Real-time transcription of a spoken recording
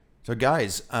So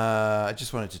guys, I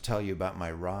just wanted to tell you about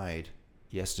my ride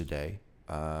yesterday.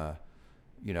 I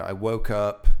woke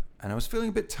up and I was feeling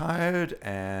a bit tired,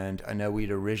 and I know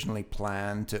we'd originally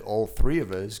planned to all three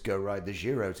of us go ride the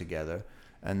Giro together,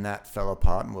 and that fell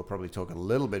apart, and we'll probably talk a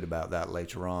little bit about that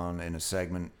later on in a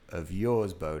segment of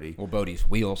yours, Bodie. Well, Bodie's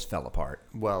wheels fell apart.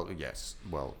 Well, yes.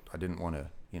 Well, I didn't want to,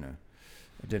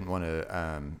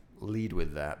 lead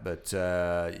with that, but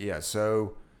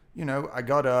so, I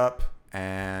got up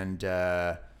and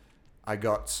I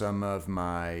got some of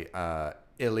my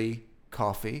Illy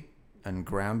coffee and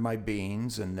ground my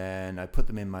beans, and then I put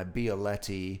them in my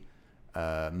Bialetti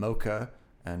mocha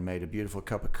and made a beautiful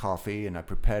cup of coffee, and I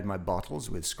prepared my bottles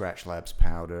with Scratch Labs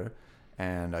powder,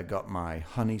 and I got my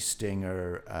Honey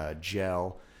Stinger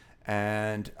gel,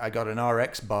 and I got an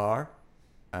RX bar,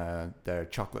 their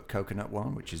chocolate coconut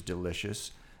one, which is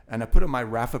delicious, and I put on my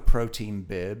Rafa protein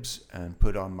bibs and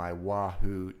put on my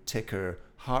Wahoo ticker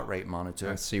heart rate monitor.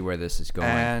 Let's see where this is going.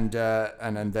 And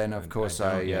then, of course,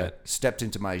 I stepped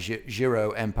into my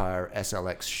Giro Empire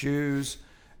SLX shoes,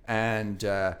 and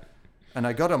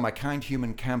I got on my Kind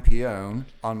Human Campione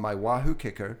on my Wahoo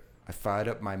kicker. I fired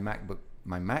up my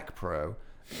Mac Pro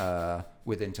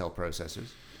with Intel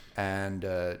processors, and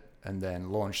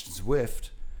then launched Zwift,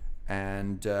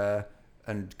 and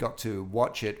got to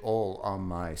watch it all on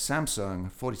my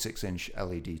Samsung 46-inch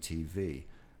LED TV.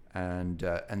 And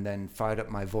then fired up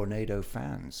my Vornado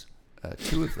fans,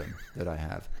 two of them that I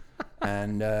have,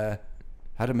 and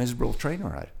had a miserable train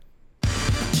ride.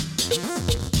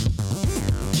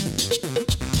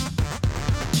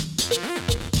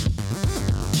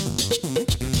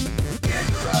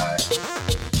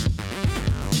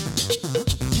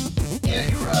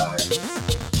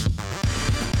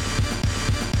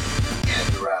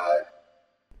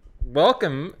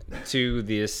 Welcome to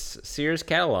this Sears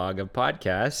catalog of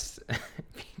podcasts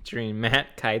featuring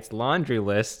Matt Kite's laundry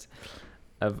list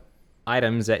of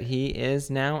items that he is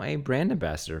now a brand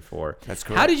ambassador for. That's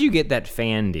correct. How did you get that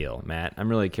fan deal, Matt? I'm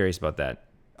really curious about that.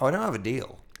 Oh, I don't have a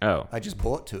deal. Oh. I just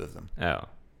bought two of them. Oh.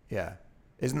 Yeah.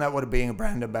 Isn't that what being a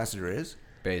brand ambassador is?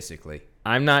 Basically.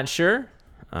 I'm not sure.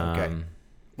 Okay.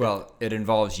 Well, it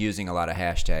involves using a lot of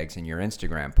hashtags in your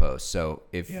Instagram posts. So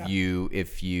if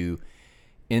you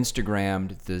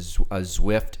Instagrammed a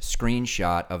Zwift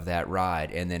screenshot of that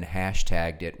ride and then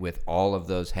hashtagged it with all of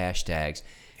those hashtags.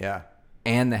 Yeah.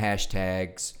 And the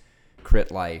hashtags Crit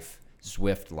Life,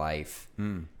 Zwift Life,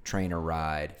 Trainer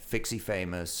Ride, Fixie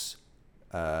Famous,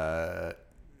 Outside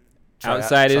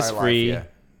is free, yeah.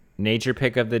 Nature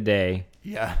Pick of the Day,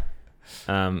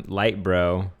 Light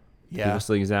Bro. Yeah. People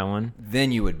still use that one?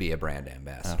 then you would be a brand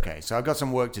ambassador. Okay, so I've got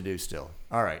some work to do still.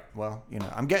 All right, well,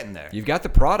 I'm getting there. You've got the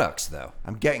products, though.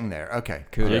 I'm getting there. Okay.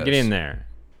 Kudos. You're getting there.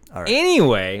 All right.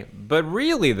 Anyway, but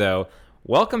really, though,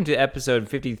 welcome to episode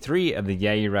 53 of the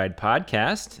Yeah You Ride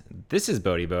podcast. This is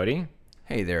Bodie.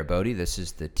 Hey there, Bodie. This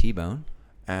is the T-Bone.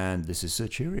 And this is Sir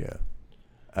Cheerio.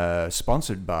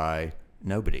 Sponsored by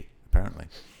nobody, apparently.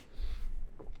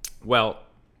 Well,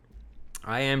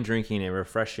 I am drinking a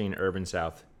refreshing Urban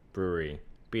South Brewery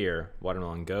beer,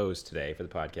 Watermelon Goes, today for the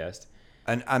podcast.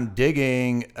 And I'm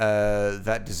digging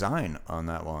that design on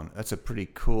that one. That's a pretty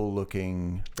cool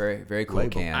looking. Very, very cool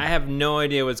label. can. I have no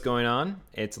idea what's going on.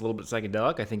 It's a little bit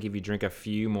psychedelic. I think if you drink a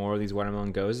few more of these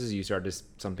Watermelon Goes, you start to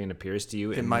something appears to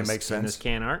you. It might make sense in this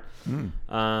can art.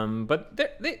 But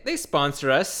they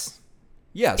sponsor us.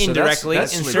 Yeah, so indirectly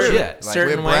that's in legit.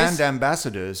 certain we're ways. brand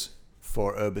ambassadors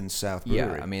for Urban South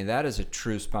Brewery. Yeah, I mean, that is a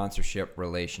true sponsorship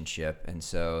relationship, and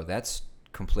so that's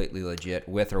completely legit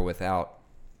with or without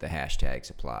the hashtags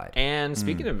applied. And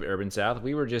speaking of Urban South,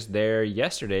 we were just there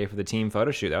yesterday for the team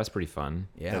photo shoot. That was pretty fun.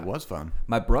 Yeah, It was fun.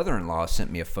 My brother-in-law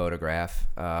sent me a photograph,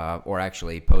 or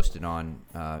actually posted on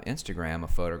Instagram a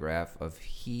photograph of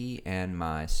he and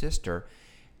my sister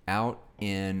out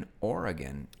in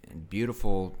Oregon.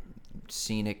 Beautiful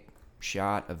scenic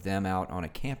shot of them out on a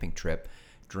camping trip,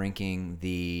 drinking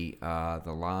the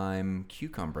lime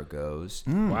cucumber goes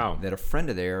Wow. that a friend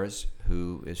of theirs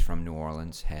who is from New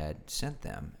Orleans had sent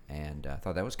them, and I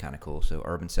thought that was kind of cool. So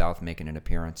Urban South making an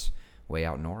appearance way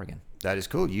out in Oregon. That is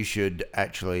cool. You should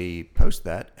actually post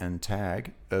that and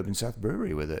tag Urban South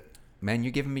Brewery with it. Man,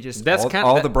 you're giving me just That's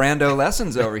all the Brando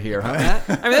lessons over here, huh, Matt?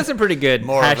 I mean, that's some pretty good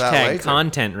More of that hashtag later.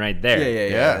 content right there.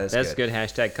 Yeah. That's good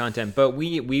hashtag content. But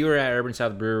we were at Urban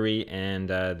South Brewery, and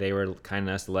they were kind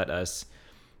enough to let us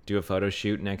do a photo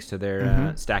shoot next to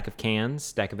their stack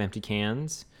of empty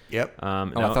cans. Yep. I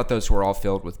thought those were all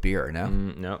filled with beer. No,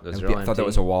 no, those are all empty. I thought that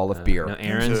was a wall of beer. No,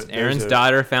 Aaron's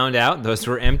daughter found out those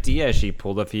were empty as she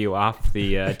pulled a few off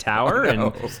the tower, and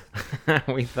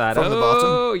we thought, From the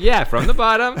bottom? Yeah, from the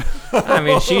bottom. I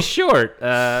mean, she's short.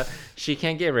 She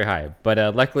can't get very high,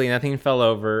 but luckily nothing fell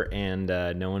over, and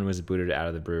no one was booted out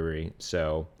of the brewery.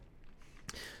 So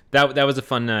that was a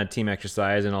fun team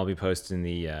exercise, and I'll be posting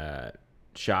the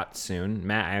shots soon.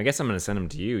 Matt, I guess I'm going to send them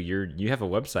to you. You have a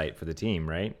website for the team,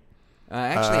 right?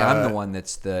 Actually, I'm the one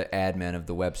that's the admin of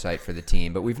the website for the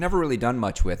team, but we've never really done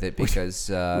much with it because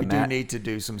we Matt, do need to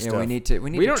do some stuff. We need to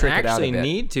We don't trick it out a actually bit.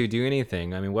 need to do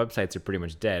anything. I mean, websites are pretty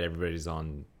much dead. Everybody's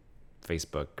on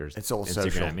Facebook or It's all Instagram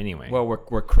social. anyway. Well,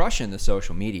 we're crushing the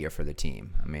social media for the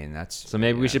team. I mean, that's so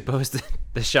maybe we should post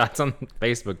the shots on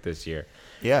Facebook this year.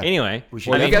 Yeah. Anyway, We should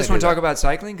Well, do you guys definitely want to do talk about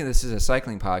cycling? Because this is a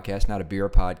cycling podcast, not a beer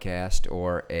podcast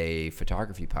or a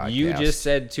photography podcast. you just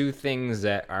said two things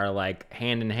that are like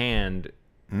hand in hand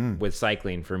Mm. with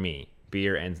cycling for me: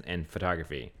 beer and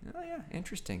photography. Oh yeah,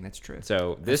 interesting. That's true.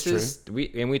 So this That's is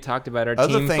we talked about our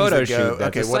Other team things photo that go- shoot.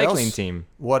 That's okay, a what cycling else? team.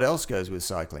 What else goes with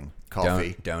cycling?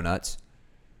 Coffee. Donuts.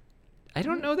 I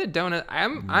don't know that donut.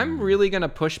 I'm really gonna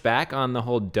push back on the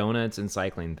whole donuts and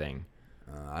cycling thing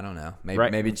I don't know. Maybe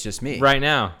Right. maybe it's just me. right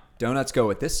now. Donuts go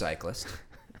with this cyclist.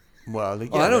 Well, yeah,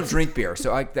 Well, I don't that's- drink beer,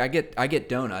 so I get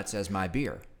donuts as my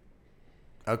beer.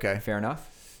 Okay. Fair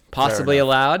enough. Possibly enough.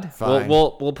 allowed. Fine.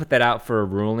 We'll put that out for a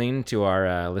ruling to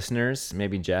our listeners.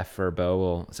 Maybe Jeff or Bo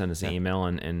will send us an email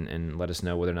and let us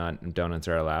know whether or not donuts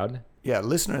are allowed. Yeah,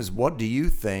 listeners, what do you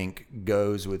think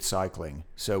goes with cycling?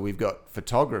 So we've got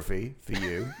photography for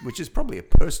you, which is probably a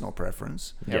personal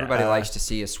preference. Yeah. Everybody likes to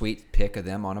see a sweet pic of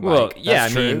them on a Well, bike. yeah,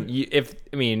 That's I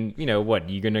mean, true. you know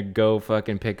what? You gonna go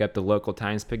fucking pick up the local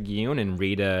Times-Picayune and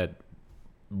read a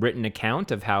written account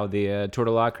of how the Tour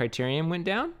de La Criterium went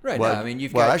down? Right. Well, no, I mean,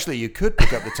 you've well, got actually, you could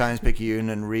pick up the Times-Picayune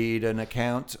and read an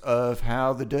account of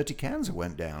how the Dirty Kansas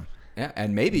went down. yeah,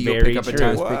 and maybe you'll Very pick up a true.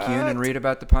 Times-Picayune and What? read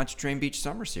about the Pontchartrain Beach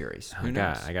Summer Series. Who Oh,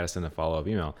 knows? God, I gotta send a follow-up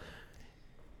email.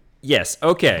 Yes.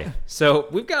 Okay. So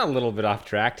we've got a little bit off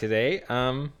track today.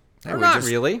 Or we not just-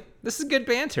 really. This is good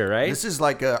banter, right? This is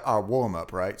like our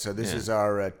warm-up, right? So this is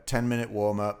our 10-minute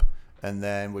warm-up, and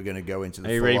then we're going to go into the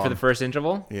Are you ready for full-on- the first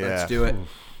interval? Yeah. Let's do it.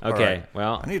 All Okay. right.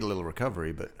 Well, I need a little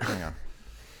recovery, but hang on.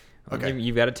 Okay.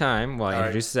 you've got a time while I All right.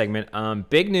 introduce the segment.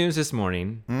 Big news this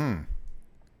morning.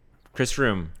 Chris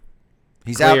Froome.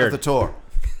 He's out of Cleared. the tour.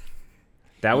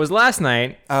 That was last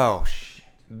night. Oh, shit.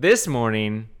 This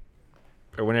morning,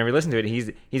 or whenever you listen to it,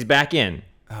 he's back in.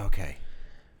 Okay.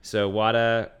 So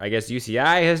WADA, I guess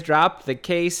UCI has dropped the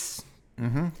case.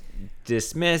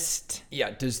 Dismissed.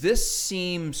 Yeah. Does this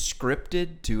seem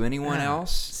scripted to anyone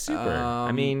else? super.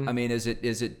 I mean, does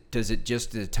it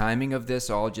just the timing of this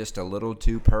all just a little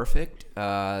too perfect?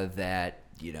 That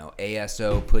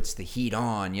ASO puts the heat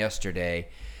on yesterday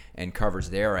and covers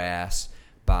their ass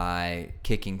by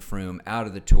kicking Froome out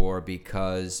of the tour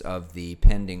because of the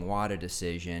pending WADA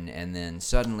decision, and then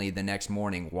suddenly the next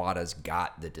morning WADA's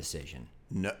got the decision.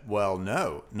 No, well,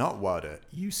 no, not WADA.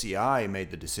 UCI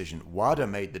made the decision. WADA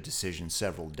made the decision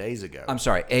several days ago. I'm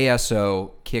sorry,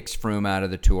 ASO kicks Froome out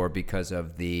of the tour because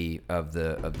of the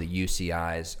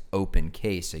UCI's open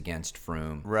case against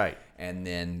Froome. Right. And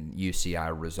then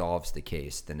UCI resolves the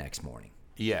case the next morning.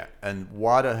 Yeah, and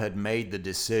WADA had made the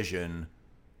decision.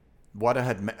 WADA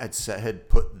had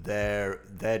put their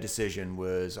decision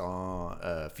was on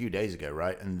a few days ago,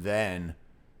 right? And then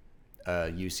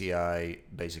UCI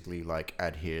basically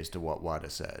adheres to what WADA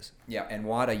says. Yeah, and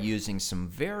WADA using some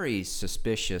very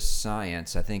suspicious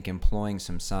science, I think employing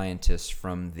some scientists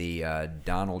from the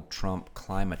Donald Trump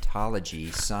climatology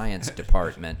science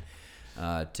department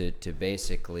to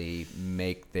basically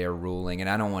make their ruling. And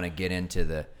I don't want to get into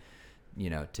the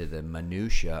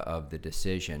minutia of the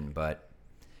decision, but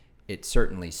it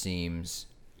certainly seems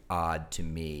odd to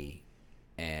me.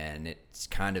 And it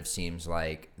kind of seems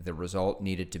like the result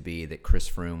needed to be that Chris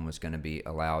Froome was going to be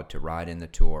allowed to ride in the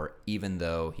Tour, even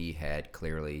though he had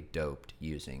clearly doped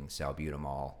using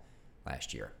salbutamol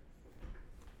last year.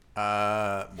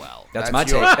 Well, That's my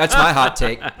take. That's my hot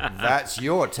take. That's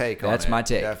your take on it. That's my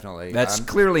take. Definitely. That's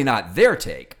clearly not their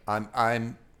take.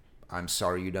 I'm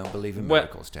sorry you don't believe in Well-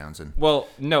 miracles, Townsend. well,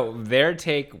 no, their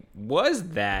take was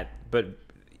that, but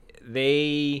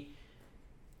they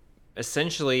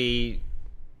essentially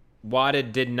WADA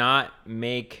did not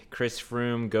make Chris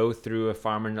Froome go through a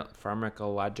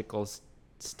pharmacological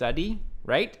study,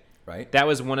 right? Right. That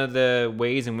was one of the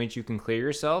ways in which you can clear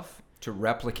yourself. To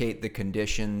replicate the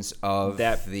conditions of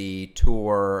That- the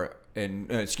Tour, and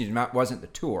wasn't the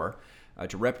Tour.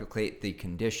 to replicate the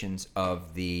conditions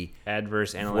of the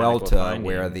adverse analytical Vuelta, findings.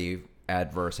 where the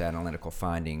adverse analytical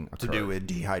finding occurred. To do with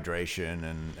dehydration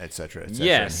and et cetera,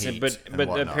 Yes, and heat but and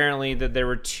whatnot. apparently that there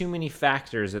were too many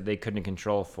factors that they couldn't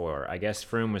control for. I guess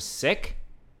Froome was sick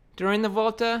during the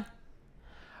Volta.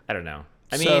 I don't know.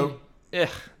 I mean,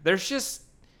 there's just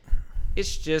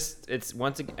it's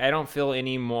once again, I don't feel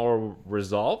any more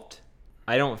resolved.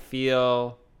 I don't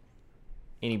feel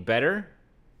any better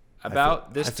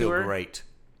about this tour. I feel great.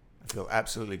 I feel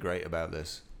absolutely great about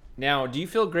this. Now, do you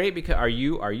feel great because are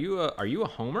you a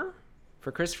homer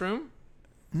for Chris Froome?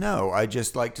 No, I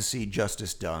just like to see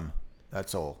justice done.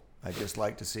 That's all. I just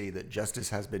like to see that justice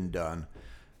has been done,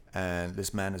 and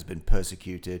this man has been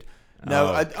persecuted.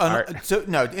 No,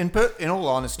 in all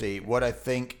honesty, what I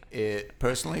think is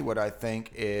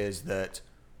that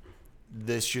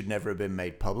this should never have been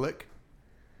made public,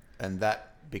 and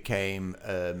that became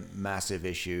a massive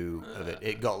issue of it.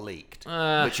 It got leaked,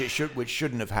 which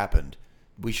shouldn't have happened.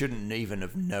 We shouldn't even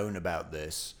have known about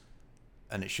this,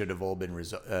 and it should have all been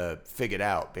figured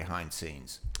out behind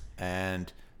scenes.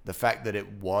 And the fact that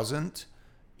it wasn't,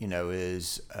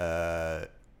 is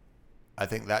I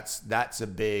think that's a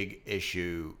big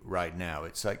issue right now.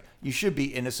 It's like you should be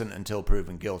innocent until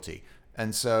proven guilty,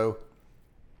 and so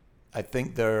I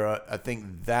think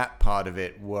that part of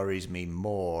it worries me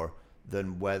more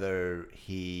than whether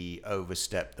he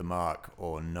overstepped the mark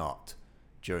or not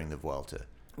during the Vuelta.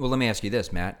 Well, let me ask you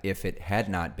this, Matt. If it had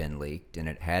not been leaked and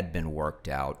it had been worked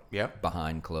out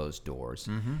behind closed doors,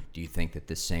 do you think that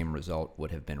the same result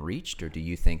would have been reached, or do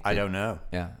you think that, I don't know.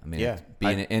 Yeah, I mean, it'd be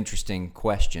an interesting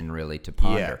question, really, to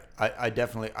ponder. Yeah, I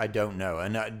definitely don't know,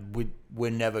 and we're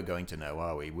never going to know,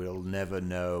 are we? We'll never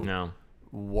know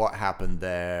what happened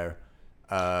there.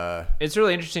 It's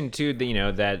really interesting too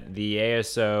that that the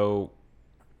ASO.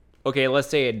 Okay, let's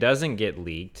say it doesn't get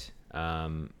leaked.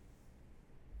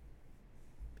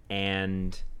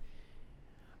 And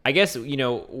I guess,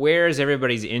 where is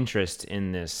everybody's interest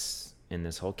in this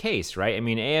whole case, right? I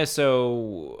mean,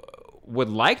 ASO would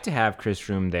like to have Chris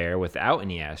Froome there without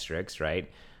any asterisks,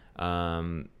 right?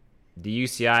 The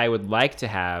UCI would like to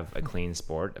have a clean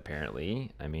sport,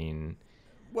 apparently. I mean...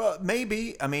 Well,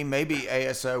 maybe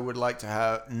ASO would like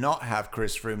to not have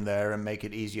Chris Froome there and make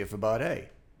it easier for Bardet.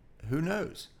 Who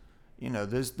knows?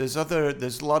 There's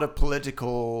a lot of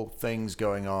political things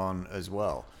going on as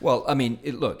well. Well, I mean,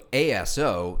 look,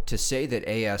 ASO, to say that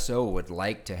ASO would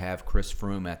like to have Chris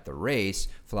Froome at the race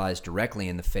flies directly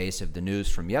in the face of the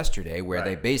news from yesterday, where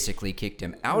they basically kicked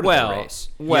him out of the race.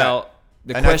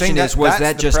 The question is, was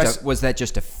that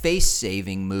just a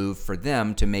face-saving move for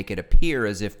them to make it appear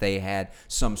as if they had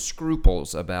some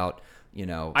scruples about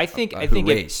I think the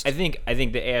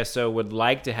ASO would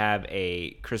like to have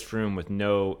a Chris Froome with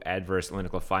no adverse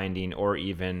clinical finding, or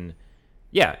even,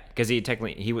 because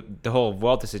he would, the whole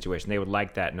Vuelta situation, they would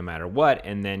like that no matter what.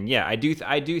 And then I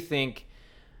do think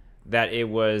that it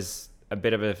was a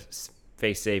bit of a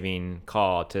face-saving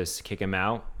call to kick him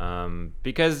out,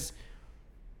 because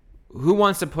who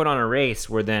wants to put on a race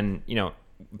where then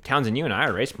Townsend, you and I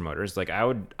are race promoters. Like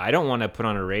I don't want to put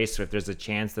on a race if there's a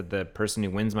chance that the person who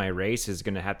wins my race is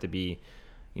going to have to be,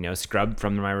 scrubbed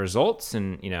from my results,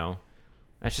 and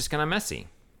that's just kind of messy.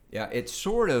 Yeah, it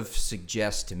sort of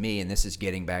suggests to me, and this is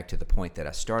getting back to the point that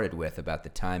I started with about the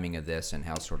timing of this and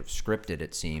how sort of scripted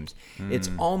it seems. It's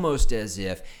almost as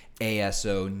if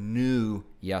ASO knew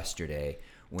yesterday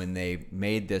when they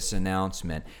made this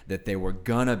announcement that they were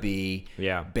gonna be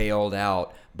bailed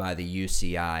out by the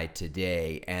UCI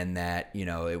today, and that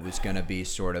it was gonna be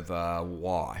sort of a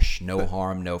wash, no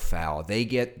harm, no foul. They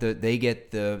get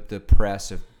the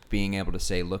press of being able to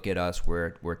say, look at us,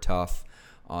 we're tough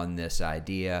on this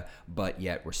idea, but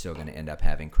yet we're still going to end up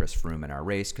having Chris Froome in our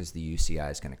race because the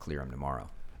UCI is going to clear him tomorrow.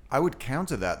 I would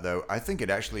counter that, though. I think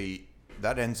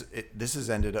this has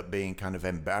ended up being kind of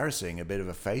embarrassing, a bit of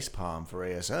a facepalm for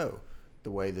ASO,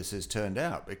 the way this has turned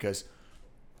out, because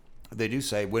they do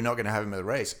say we're not going to have him in the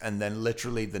race, and then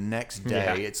literally the next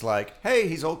day it's like, hey,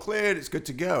 he's all cleared, it's good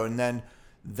to go, and then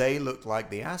they look like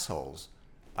the assholes.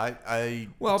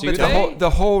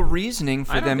 The whole reasoning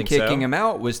for them kicking him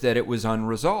out was that it was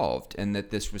unresolved, and that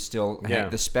this was still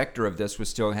the specter of this was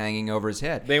still hanging over his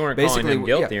head. They weren't calling him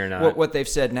guilty or not. What they've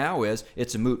said now is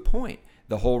it's a moot point.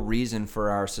 The whole reason for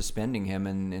our suspending him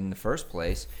in the first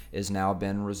place is now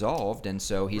been resolved, and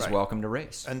so he's welcome to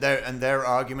race. And their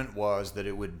argument was that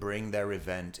it would bring their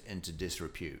event into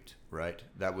disrepute. Right,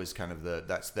 that was kind of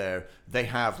they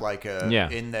have like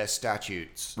in their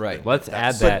statutes. Right, let's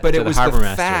add that. But to it was the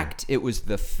the fact. It was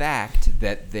the fact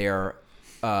that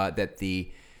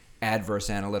the adverse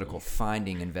analytical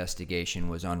finding investigation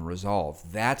was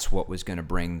unresolved. That's what was going to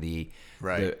bring the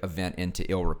event into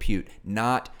ill repute,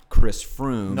 not Chris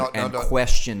Froome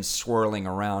questions swirling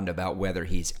around about whether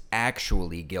he's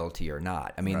actually guilty or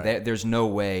not. I mean, there's no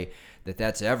way that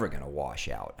that's ever going to wash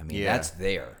out. I mean, that's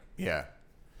there. Yeah.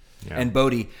 And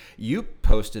Bodie, you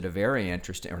posted a very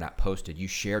interesting, or not posted, you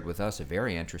shared with us a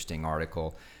very interesting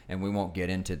article, and we won't get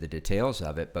into the details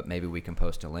of it, but maybe we can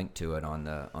post a link to it on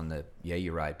the Yeah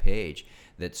You Ride page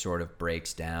that sort of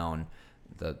breaks down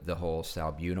the whole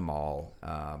salbutamol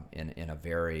in a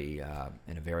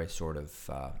very sort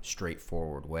of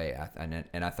straightforward way.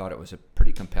 And I thought it was a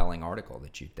pretty compelling article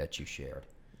that you shared.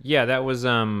 Yeah, that was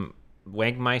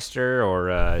Wankmeister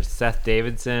or Seth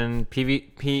Davidson,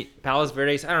 Palos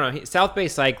Verdes, I don't know, South Bay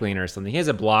Cycling or something. He has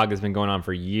a blog that's been going on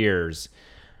for years.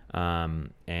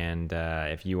 And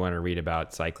if you want to read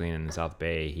about cycling in the South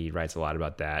Bay, he writes a lot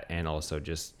about that and also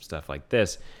just stuff like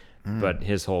this. But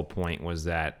his whole point was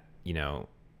that,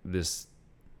 this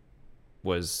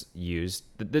was used.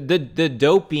 The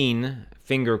doping,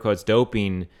 finger quotes,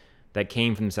 doping that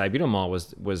came from salbutamol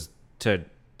was to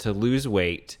lose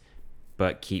weight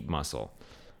but keep muscle.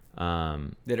 That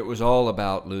it was all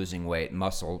about losing weight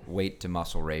to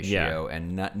muscle ratio,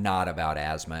 and not about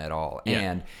asthma at all. Yeah.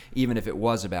 And even if it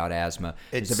was about asthma,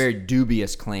 it's a very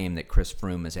dubious claim that Chris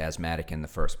Froome is asthmatic in the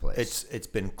first place. It's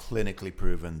been clinically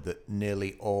proven that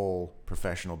nearly all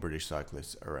professional British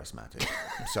cyclists are asthmatic.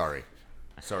 I'm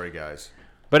sorry guys.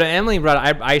 But Emily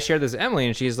I shared this with Emily,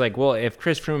 and she's like, well, if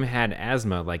Chris Froome had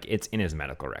asthma, like, it's in his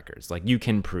medical records. Like, you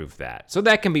can prove that. So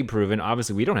that can be proven.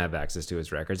 Obviously, we don't have access to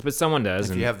his records, but someone does.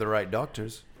 If you have the right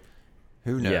doctors,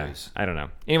 who knows? Yeah, I don't know.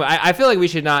 Anyway, I feel like we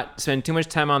should not spend too much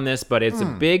time on this, but it's a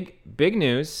big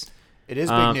news. It is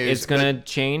big news. It's going to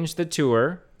change the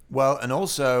tour. Well, and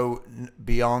also,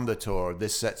 beyond the tour,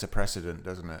 this sets a precedent,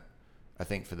 doesn't it? I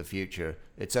think for the future.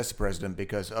 It sets a precedent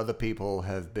because other people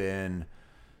have been...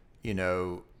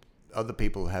 other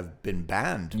people have been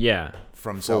banned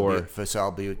from for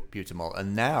salbutamol,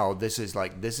 and now this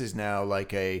is now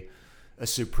like a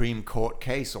Supreme Court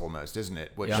case almost, isn't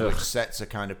it? Which sets a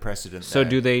kind of precedent. So there.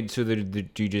 do they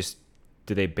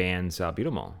ban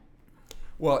salbutamol?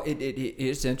 Well, it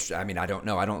is interesting. I mean, I don't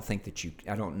know. I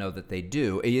don't know that they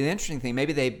do. The interesting thing,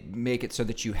 maybe they make it so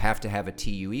that you have to have a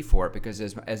TUE for it, because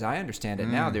as I understand it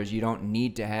now, you don't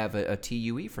need to have a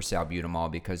TUE for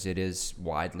salbutamol because it is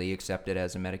widely accepted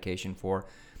as a medication for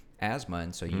asthma,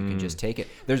 and so you can just take it.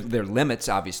 There are limits,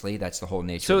 obviously. That's the whole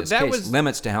nature of this case.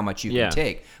 Limits to how much you can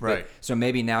take. Right. So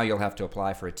maybe now you'll have to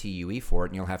apply for a TUE for it,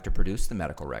 and you'll have to produce the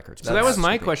medical records. So that was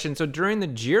my question. So during the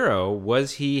Giro,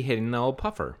 was he hitting the old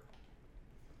puffer?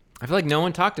 I feel like no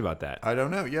one talked about that. I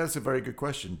don't know. Yeah, that's a very good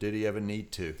question. Did he ever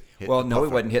need to hit Well, the no, puffer?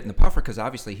 he wasn't hitting the puffer because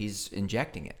obviously he's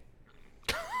injecting it.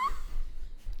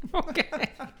 Okay.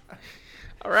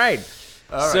 All right.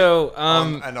 So,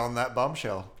 and on that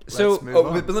bombshell, let's move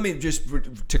on. But let me just,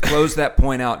 to close that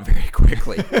point out very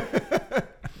quickly.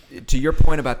 To your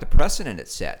point about the precedent it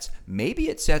sets, maybe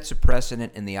it sets a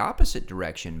precedent in the opposite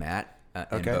direction, Matt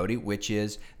and Bodie, which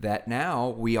is that now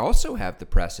we also have the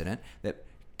precedent that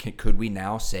could we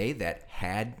now say that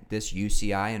had this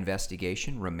UCI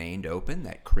investigation remained open,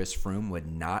 that Chris Froome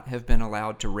would not have been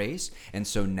allowed to race? And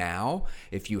so now,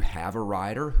 if you have a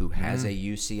rider who has a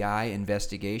UCI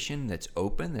investigation that's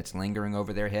open, that's lingering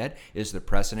over their head, is the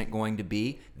precedent going to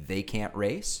be they can't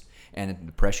race? And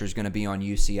the pressure is going to be on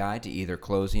UCI to either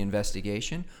close the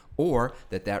investigation or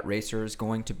that racer is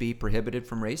going to be prohibited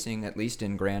from racing, at least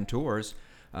in Grand Tours,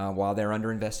 while they're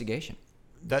under investigation.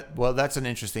 That's an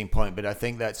interesting point, but I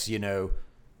think that's,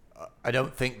 I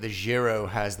don't think the Giro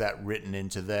has that written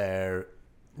into their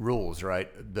rules, right?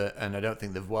 And I don't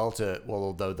think the Vuelta,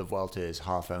 although the Vuelta is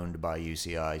half owned by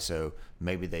UCI, so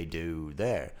maybe they do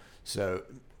there. So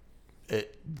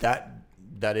that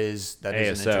is an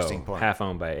interesting point. Half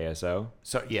owned by ASO.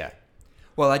 So yeah.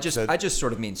 Well, I just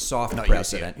sort of mean soft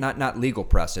precedent, not legal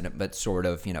precedent, but sort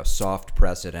of soft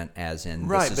precedent, as in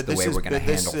this is the way we're going to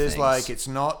handle things.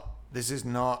 This is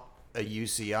not a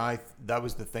UCI. That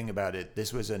was the thing about it.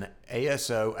 This was an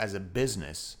ASO as a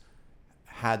business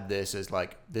had this as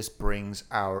like, this brings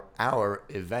our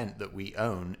event that we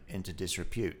own into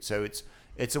disrepute. So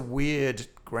it's a weird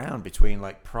ground between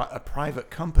like a private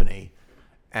company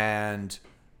and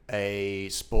a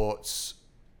sports,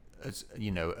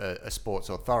 a sports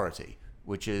authority,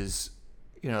 which is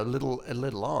a little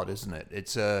odd, isn't it?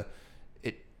 It's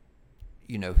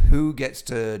who gets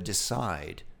to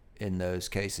decide in those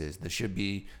cases? I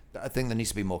think there needs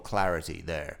to be more clarity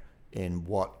there in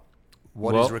what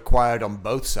is required on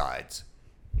both sides.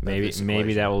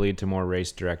 Maybe that will lead to more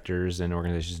race directors and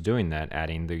organizations doing that,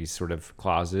 adding these sort of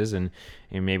clauses, and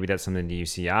maybe that's something the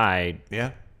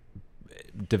UCI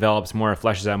develops more,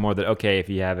 fleshes out more, that okay, if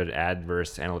you have an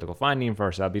adverse analytical finding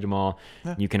for salbutamol,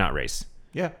 you cannot race.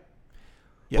 Yeah.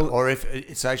 Well, or if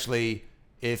it's actually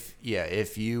if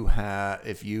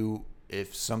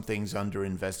something's under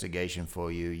investigation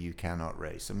for you, you cannot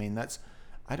race. I mean,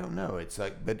 I don't know. It's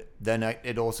like, but then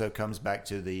it also comes back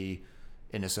to the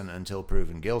innocent until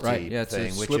proven guilty thing, it's a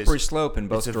which slippery is slope in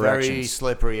both directions. It's a very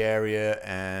slippery area,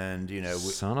 and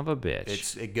son of a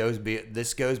bitch.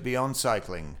 This goes beyond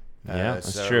cycling.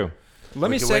 That's true. Let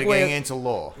me segue into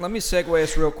law. Let me segue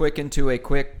us real quick into a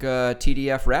quick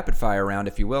TdF rapid fire round,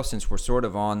 if you will, since we're sort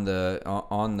of on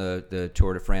the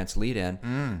Tour de France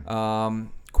lead-in.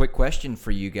 Quick question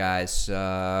for you guys: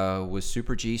 was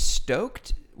Super G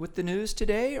stoked with the news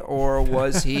today, or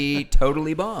was he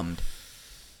totally bummed?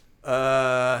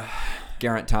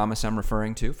 Geraint Thomas, I'm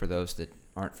referring to, for those that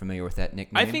aren't familiar with that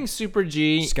nickname. I think Super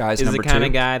G is the number kind 2.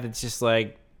 of guy that's just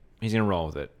like, he's gonna roll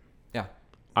with it. Yeah.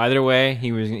 Either way,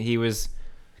 he was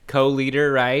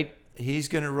co-leader, right? He's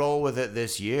going to roll with it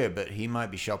this year, but he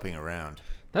might be shopping around.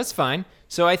 That's fine.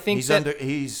 So I think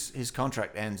his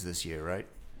contract ends this year, right?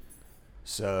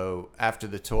 So after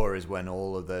the Tour is when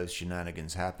all of those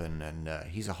shenanigans happen, and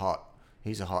he's a hot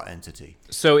entity.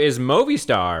 So is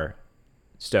Movistar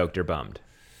stoked or bummed?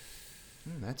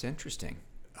 That's interesting.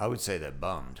 I would say they're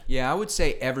bummed. Yeah, I would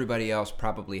say everybody else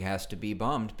probably has to be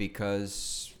bummed,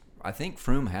 because I think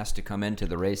Froome has to come into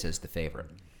the race as the favorite.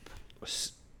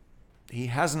 He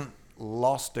hasn't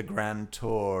lost a Grand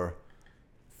Tour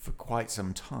for quite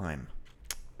some time.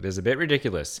 It is a bit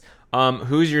ridiculous.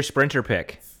 Who's your sprinter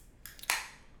pick?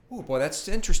 Oh, boy, that's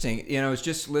interesting. I was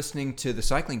just listening to the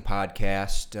cycling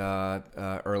podcast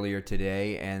earlier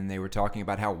today, and they were talking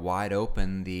about how wide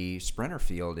open the sprinter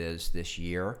field is this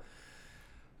year.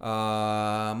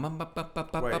 Wide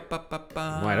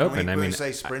open. I mean,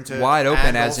 say sprinter wide open,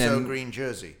 and as also in green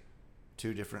jersey.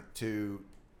 Two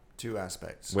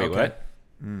aspects. Wait, what?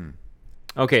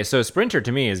 Okay, so sprinter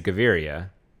to me is Gaviria.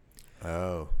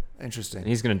 Oh, interesting.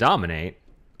 He's going to dominate.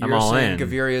 You're I'm all saying in.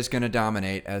 Gaviria is going to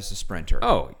dominate as a sprinter.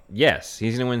 Oh, yes.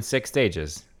 He's going to win 6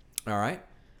 stages. All right.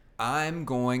 I'm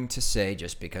going to say,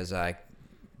 just because I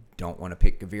don't want to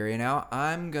pick Gaviria now,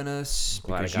 I'm going to...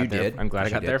 Because you did. I'm glad I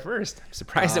got there first. I'm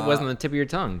surprised it wasn't on the tip of your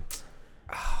tongue.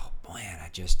 Oh, man, I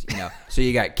just... So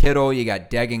you got Kittel, you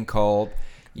got Degenkolb,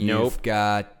 you've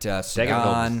got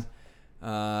Sagan,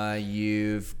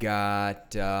 you've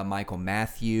got Michael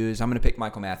Matthews. I'm going to pick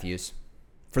Michael Matthews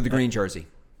for the green jersey.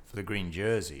 For the green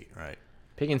jersey, right.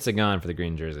 Picking Sagan for the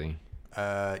green jersey.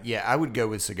 Yeah, I would go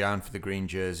with Sagan for the green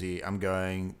jersey. I'm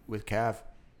going with Cav.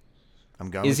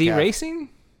 Is he racing?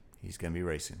 He's going to be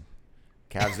racing.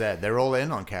 Cav's there. They're all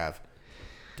in on Cav.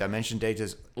 Dimension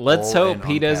Data's Let's all hope in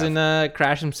he on doesn't Cav.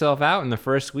 crash himself out in the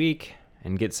first week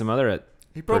and get some other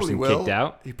He probably person will. kicked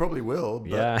out. He probably will, but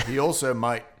Yeah. he also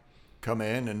might come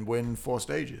in and win 4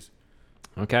 stages.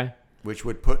 Okay. Which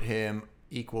would put him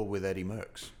equal with Eddie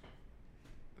Merckx.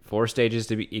 4 stages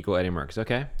to be equal Eddie Merckx.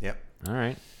 Okay. Yep. All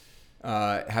right.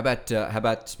 How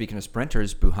about speaking of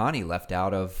sprinters, Buhani left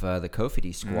out of the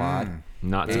Kofidi squad.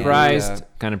 Not surprised.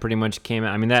 Kind of pretty much came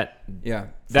out. I mean, that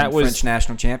was French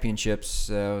national championships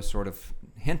sort of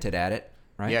hinted at it,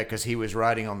 right? Yeah, because he was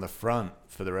riding on the front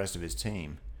for the rest of his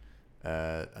team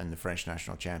in the French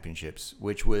national championships,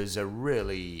 which was it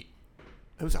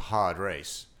was a hard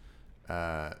race.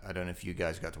 I don't know if you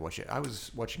guys got to watch it. I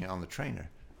was watching it on the trainer,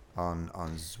 on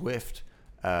Zwift,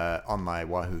 on my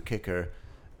Wahoo Kicker,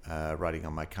 riding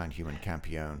on my Kind Human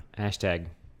Campione. hashtag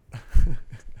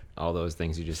all those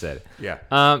things you just said. Yeah.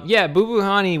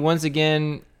 Buhani once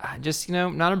again, just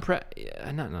not impressed.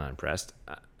 Not impressed.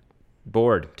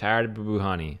 Bored, tired of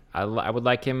Buhani. I would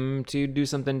like him to do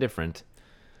something different.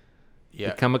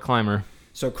 Yeah. Become a climber.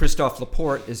 So Christophe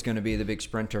Laporte is going to be the big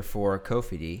sprinter for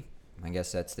Kofidi. I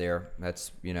guess that's their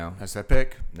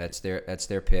pick. That's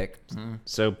their pick. Mm-hmm.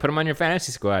 So put him on your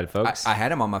fantasy squad, folks. I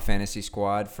had him on my fantasy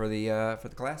squad for the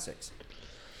classics.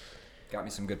 Got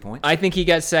me some good points. I think he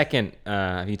got second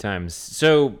a few times.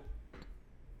 So,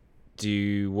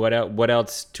 what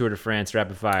else? Tour de France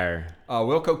rapid fire.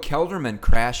 Wilco Kelderman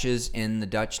crashes in the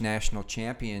Dutch National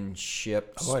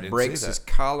Championship, breaks his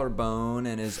collarbone,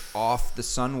 and is off the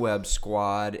Sunweb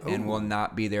squad and will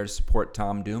not be there to support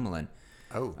Tom Dumoulin.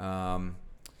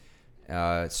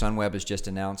 Sunweb has just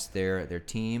announced their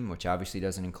team, which obviously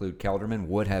doesn't include Kelderman.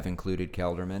 Would have included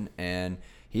Kelderman, and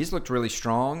he's looked really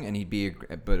strong, and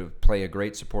would play a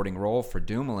great supporting role for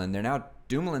Dumoulin.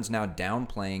 Dumoulin's now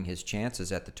downplaying his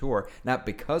chances at the Tour, not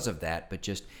because of that, but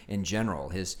just in general.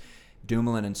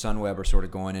 Dumoulin and Sunweb are sort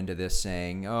of going into this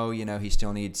saying, oh, he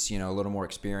still needs, a little more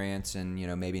experience, and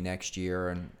maybe next year.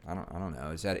 And I don't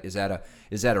know. Is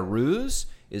that a ruse?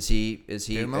 Is he?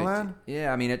 Dumoulin?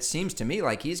 Yeah, I mean, it seems to me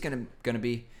like he's gonna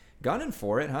be gunning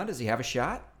for it, huh? Does he have a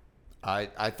shot?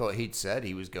 I thought he'd said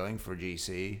he was going for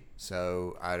GC,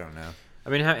 so I don't know. I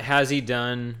mean, has he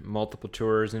done multiple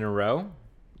tours in a row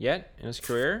yet in his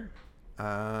career?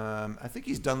 I think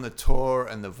he's done the Tour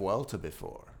and the Vuelta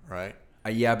before, right?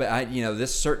 Yeah, but I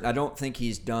don't think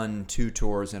he's done 2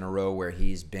 tours in a row where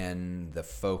he's been the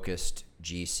focused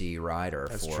GC rider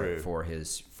for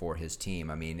his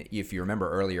team. I mean, if you remember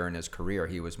earlier in his career,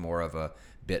 he was more of a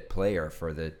bit player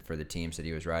for the teams that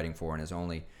he was riding for, and has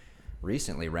only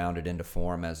recently rounded into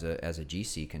form as a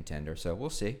GC contender. So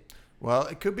we'll see. Well,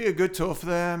 it could be a good tour for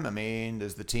them. I mean,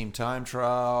 there's the team time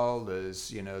trial.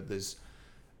 There's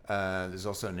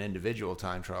also an individual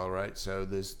time trial, right? So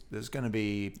there's going to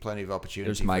be plenty of opportunity.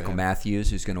 There's Michael Matthews,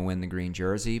 who's going to win the green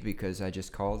jersey because I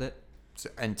just called it. It's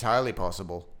entirely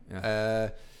possible. Yeah.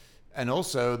 And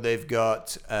also they've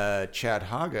got Chad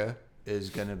Haga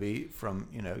is going to be from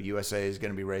USA is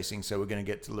going to be racing, so we're going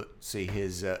to get to see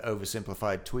his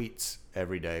oversimplified tweets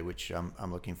every day, which I'm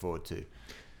looking forward to.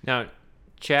 Now,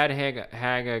 Chad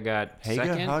Haga got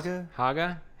second.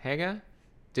 Haga.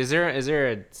 Is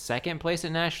there a second place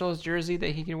at Nationals jersey that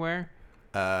he can wear?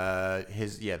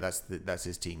 That's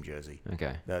his team jersey.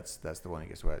 Okay, that's the one he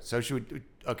gets to wear. So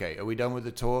are we done with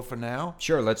the tour for now?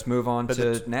 Sure, let's move on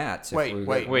to Nats. Wait,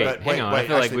 hang on. I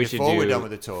feel like we should before do we're done with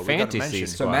the tour, fantasy.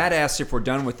 So Matt asks if we're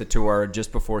done with the tour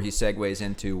just before he segues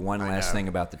into one last thing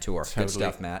about the tour. Totally, good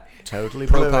stuff, Matt. Totally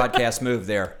Pro blew podcast move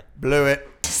there. Blew it.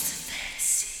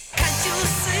 Can't you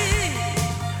see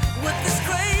what this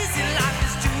crazy life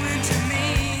is doing to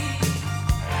me?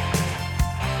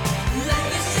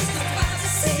 Life is just a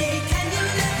fantasy. Can you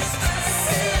live this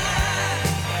fantasy life?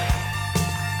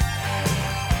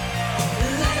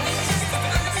 Life is just a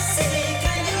fantasy.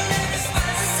 Can you live this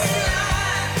fantasy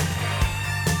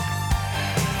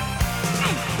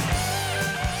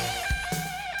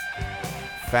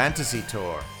life? Fantasy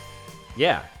tour.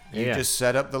 Yeah. You just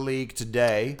set up the league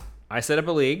today. I set up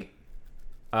a league.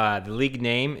 The league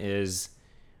name is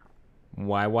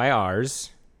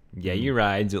YYRs. Yeah, you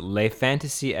rides Les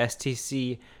Fantasy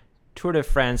STC Tour de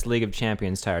France League of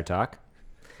Champions Tyre Talk.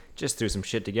 Just threw some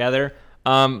shit together.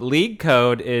 League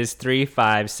code is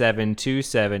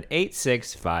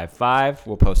 357278655.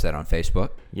 We'll post that on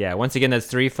Facebook. Yeah, once again,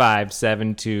 that's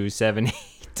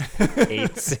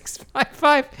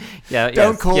 357278655. Yeah,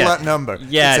 Don't call that number.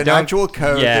 Yeah, it's an actual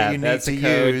code that you need that's to a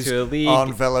code use to a league.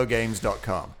 on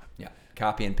velogames.com. Yeah,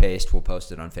 copy and paste. We'll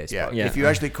post it on Facebook. Yeah. If you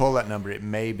actually call that number, it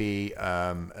may be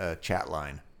a chat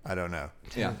line. I don't know.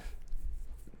 Yeah.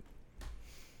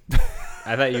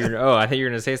 I thought you were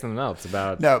going to say something else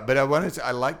about. No, but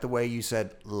I like the way you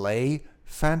said lay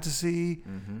fantasy.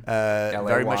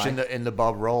 Very much in the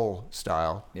Bob Roll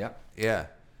style. Yep. Yeah.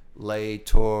 Les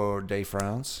Tour de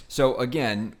France. So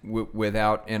again,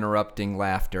 without interrupting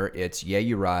laughter, it's Yeah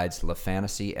You Rides, La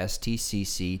Fantasy,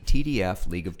 STCC, TdF,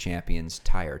 League of Champions,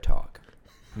 Tyre Talk.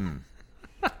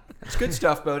 That's good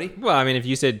stuff, Bodie. Well, I mean, if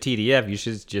you said TDF, you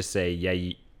should just say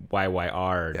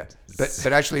YYR. Yeah.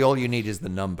 But actually, all you need is the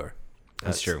number.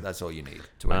 That's true. That's all you need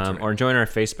to enter it. Or join our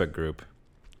Facebook group.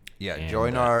 Yeah, And,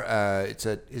 join our. Is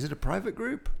it a private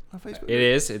group? Our Facebook group? It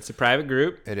is. It's a private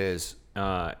group. It is.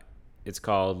 It's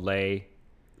called La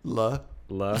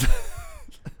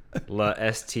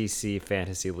STC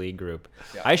Fantasy League Group.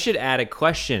 Yeah. I should add a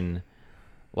question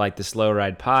like the Slow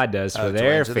Ride Pod does for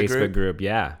their Facebook group.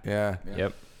 Yeah. Yeah.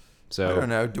 Yep. So I don't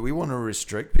know. Do we want to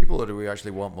restrict people, or do we actually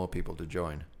want more people to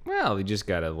join? Well, you just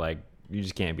gotta you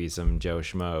just can't be some Joe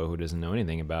Schmo who doesn't know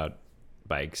anything about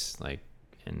bikes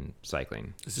and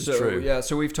cycling. This is true. Yeah.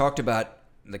 So we've talked about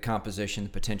the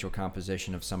potential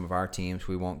composition of some of our teams.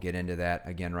 We won't get into that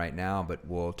again right now, but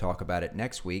we'll talk about it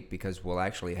next week because we'll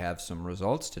actually have some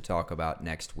results to talk about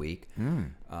next week.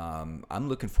 I'm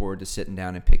looking forward to sitting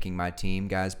down and picking my team.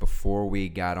 Guys, before we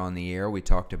got on the air, we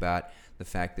talked about the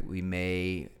fact that we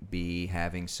may be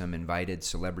having some invited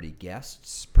celebrity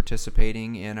guests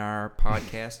participating in our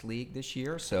podcast league this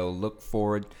year, so look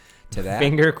forward to that.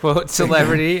 Finger quote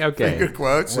celebrity. Okay. Finger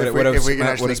quotes. What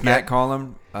does Matt call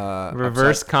them?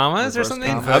 Reverse commas or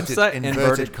something?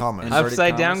 Inverted commas.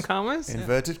 Upside down commas?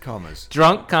 Inverted commas.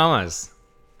 Drunk commas.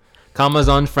 Commas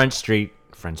on French Street.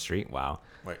 French Street? Wow.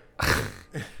 Wait.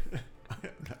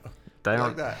 I don't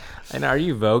like that. And are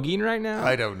you voguing right now?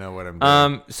 I don't know what I'm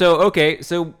doing.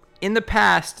 So in the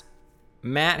past,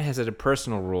 Matt has had a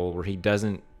personal rule where he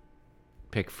doesn't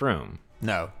pick Froome.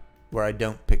 No, where I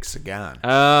don't pick Sagan.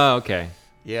 Oh, okay.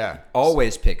 Yeah.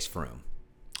 Always picks Froome.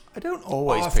 I don't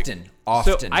always pick.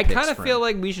 Often. So I picks kind of Froome. feel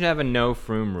like we should have a no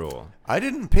Froome rule. I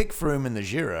didn't pick Froome in the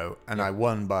Giro, and I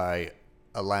won by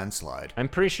a landslide. I'm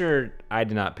pretty sure I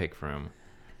did not pick Froome.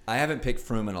 I haven't picked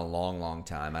Froome in a long, long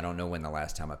time. I don't know when the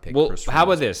last time I picked Well, Chris Froome how about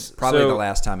was. this? Probably So- the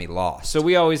last time he lost. So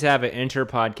we always have an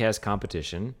inter-podcast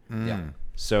competition. yeah.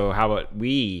 So how about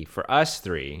for us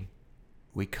three,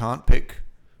 We can't pick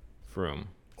Froome?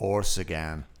 or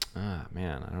Sagan. Ah,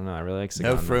 man, I don't know. I really like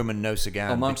No Sagan. Froome and no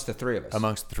Sagan. Amongst the three of us.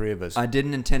 Amongst the three of us. I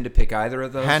didn't intend to pick either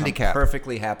of those. Handicap. I'm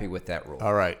perfectly happy with that rule.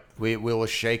 All right. We will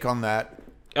shake on that.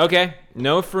 Okay,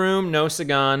 no Froome, no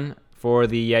Sagan for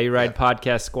the Yeah You Ride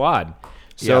podcast squad.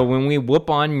 So when we whoop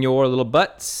on your little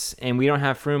butts and we don't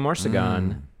have Froome or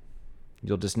Sagan,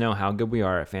 you'll just know how good we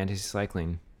are at fantasy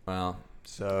cycling. Well,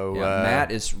 So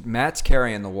Matt's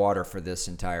carrying the water for this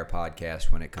entire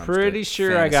podcast when it comes to Pretty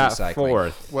sure I fantasy got cycling.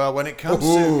 fourth. well, when it comes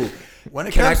Ooh. to when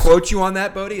it Can I comes quote you on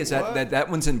that, Bodie? Is What? that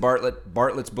one's in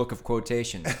Bartlett's book of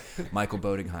quotations? Michael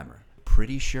Bodingheimer.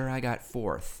 Pretty sure I got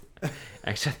fourth.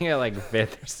 Actually, I think I like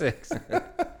fifth or sixth.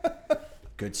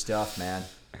 Good stuff, man.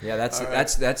 Yeah, that's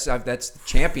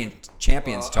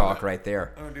champions talk right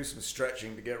there. I'm gonna do some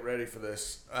stretching to get ready for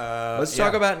this. Let's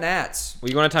talk about Nats. Well,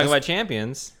 you want to talk about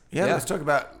champions? Yeah, Yeah. let's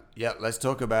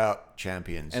talk about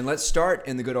champions. And let's start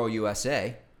in the good old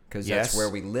USA because Yes. that's where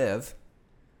we live.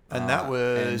 And that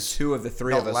was and two of the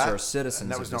three not of us la- are citizens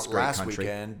and that of was this not great last country.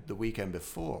 weekend, the weekend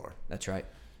before. That's right.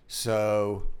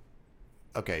 So,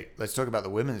 okay, let's talk about the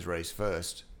women's race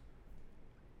first.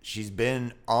 She's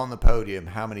been on the podium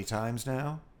how many times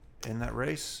now in that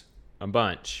race? A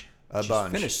bunch. A She's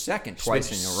bunch. finished second She's twice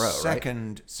finished in a row, right?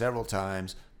 Second several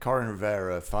times. Corin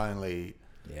Rivera finally.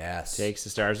 Yes. Takes the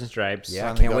stars and stripes. Yeah,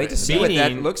 Finally can't got wait it to in see what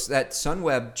Beating- that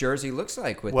Sunweb jersey looks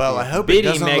like. With Well, the, I hope it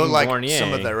Beating doesn't Megan look like Fournier.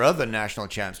 some of their other national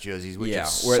champs jerseys, which yeah, have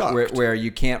sucked. where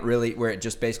you can't really, where it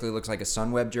just basically looks like a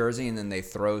Sunweb jersey, and then they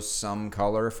throw some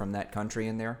color from that country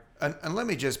in there. And let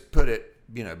me just put it,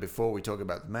 before we talk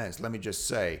about the men's, let me just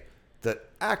say that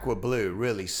Aqua Blue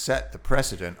really set the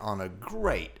precedent on a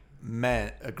great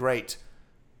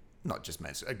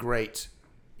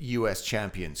U.S.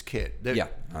 champions kit. Yeah,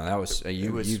 that was it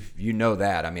was- you know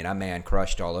that. I mean, I man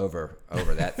crushed all over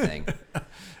that thing.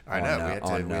 I know. We had to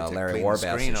on Larry clean the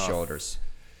screen Warbass's off. shoulders.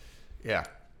 Yeah.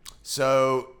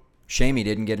 So, Shame he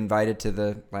didn't get invited to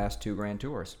the last two Grand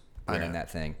Tours I wearing know. that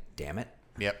thing. Damn it.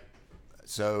 yep.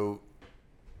 So,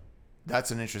 that's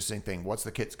an interesting thing. What's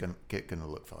the kit gonna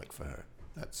look like for her?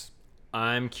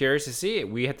 I'm curious to see it.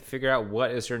 We have to figure out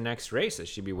what is her next race that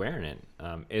she'd be wearing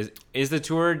it. Is the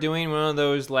tour doing one of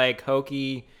those like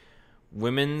hokey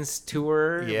women's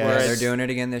tour? Yeah, where They're it's- doing it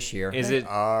again this year. Is They it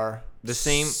are the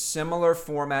same Similar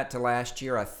format to last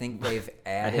year. I think they've a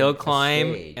added hill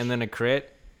climb stage. and then a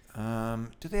crit?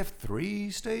 do they have 3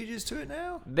 stages to it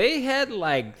now? They had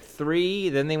like 3,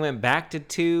 then they went back to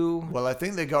 2. Well, I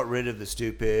think they got rid of the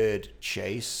stupid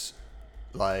chase,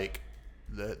 like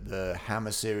the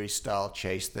Hammer Series style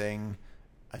chase thing.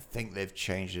 I think they've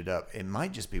changed it up. It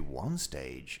might just be one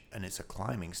stage, and it's a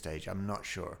climbing stage. I'm not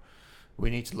sure. We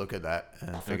need to look at that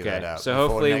and figure that out. So before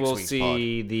hopefully next we'll week's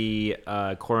see the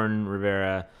Corin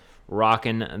Rivera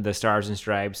rocking the stars and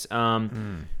stripes.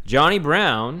 Johnny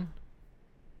Brown,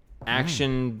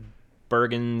 Action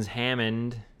Bergen's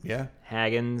Hammond, pod. Yeah.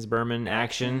 Hagens Berman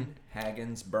Action.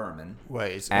 Hagens Berman.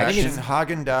 Wait, it's Action. Action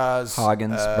Haagen-Dazs.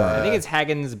 Hagens-Berman. I think it's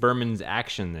Hagens Berman's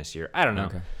Action this year. I don't know.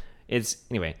 Okay. It's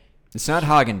anyway. It's not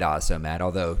Haagen-Dazs, though, Matt.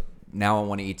 Although now I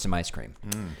want to eat some ice cream.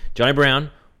 Johnny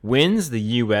Brown wins the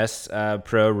U.S.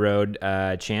 Pro Road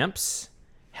Champs.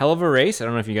 Hell of a race. I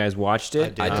don't know if you guys watched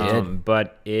it. I did.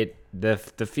 But the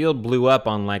field blew up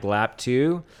on like lap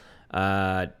 2.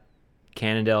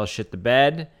 Cannondale shit the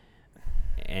bed.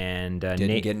 And Didn't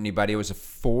Nate, get anybody. It was a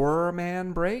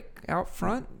 4-man break out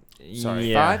front.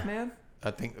 Sorry, yeah, 5-man.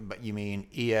 I think, but you mean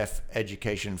EF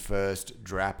Education First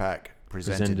Drapac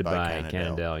presented by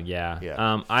Cannondale. Yeah.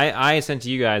 Yeah. I sent to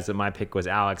you guys that my pick was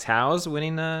Alex Howes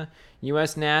winning the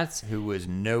U.S. Nats. Who was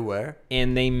nowhere.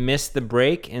 And they missed the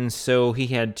break, and so he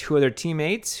had 2 other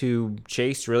teammates who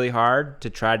chased really hard to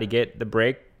try to get the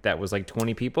break. That was like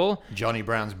 20 people. Johnny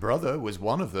Brown's brother was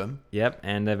one of them. Yep,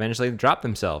 and eventually dropped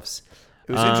themselves.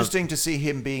 It was interesting to see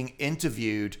him being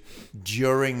interviewed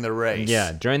during the race.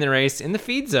 Yeah, during the race in the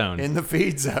feed zone. In the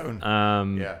feed zone.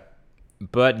 Yeah.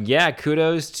 But yeah,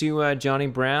 kudos to Johnny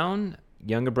Brown,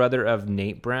 younger brother of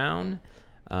Nate Brown.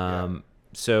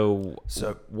 So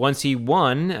once he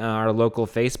won, our local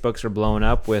Facebooks were blowing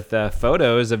up with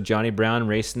photos of Johnny Brown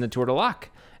racing the Tour de Lac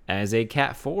as a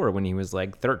Cat 4 when he was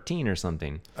like 13 or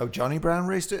something. Oh, Johnny Brown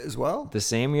raced it as well? The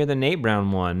same year that Nate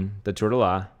Brown won the Tour de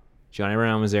Lac, Johnny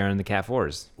Brown was there in the Cat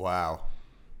 4s Wow.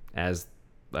 as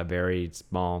a very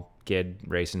small kid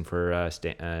racing for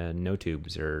no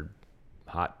tubes or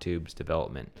hot tubes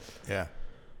development. Yeah.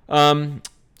 Um,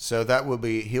 So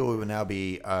he will now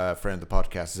be a friend of the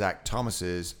podcast, Zach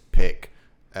Thomas's pick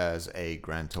as a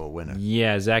Grand Tour winner.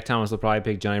 yeah, Zach Thomas will probably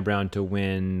pick Johnny Brown to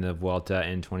win the Vuelta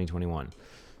in 2021.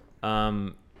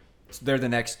 So they're the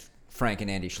next Frank and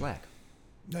Andy Schleck.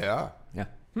 They are. Yeah,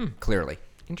 clearly.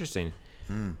 Interesting.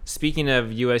 Speaking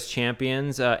of U.S.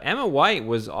 champions, Emma White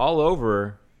was all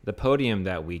over the podium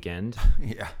that weekend,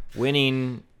 Yeah.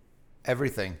 winning,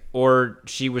 Everything. or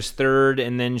she was third,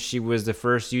 and then she was the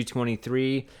first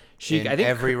U23. In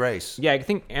every race. Yeah, I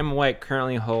think Emma White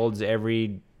currently holds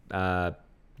every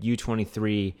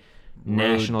U23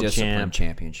 national discipline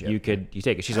championship. You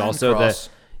take it. She's And also cross.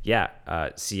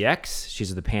 CX.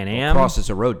 She's the Pan Am. Cross is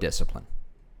a road discipline,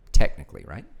 technically,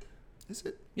 right? Is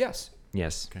it? Yes.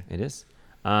 Yes, it is.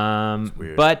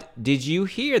 weird. But did you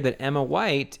hear that Emma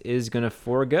White is going to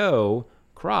forego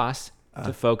cross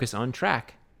to focus on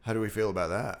track? How do we feel about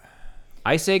that?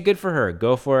 I say good for her.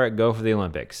 Go for it. Go for the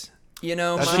Olympics. You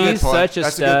know, That's a my- good She's point. such a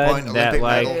That's a good stud point. that, Olympic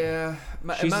like, medal.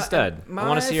 Yeah, She's a stud. I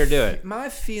wanna see her do it. My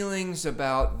feelings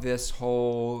about this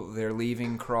whole they're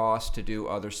leaving cross to do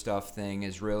other stuff thing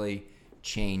is really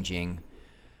changing.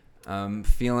 I'm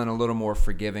feeling a little more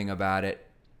forgiving about it.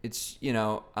 It's,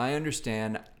 I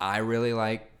understand. I really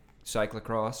like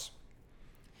cyclocross.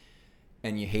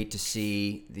 And you hate to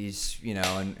see these,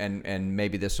 and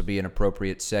maybe this will be an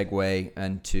appropriate segue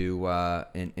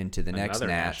into the next Another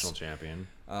Nats. national champion.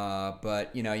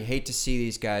 But, you hate to see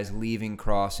these guys leaving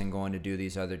cross and going to do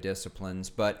these other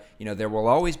disciplines. But, there will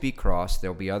always be cross.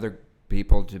 There'll be other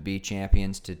people to be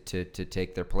champions to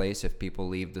take their place if people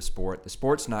leave the sport. The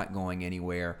sport's not going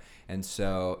anywhere. And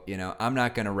so, I'm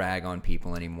not going to rag on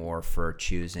people anymore for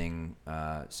choosing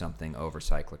something over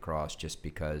cyclocross just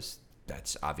because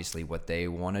that's obviously what they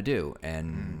want to do.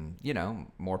 And,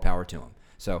 more power to them.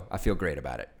 So I feel great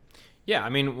about it. Yeah, I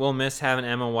mean, we'll miss having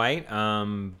Emma White,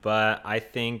 but I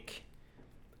think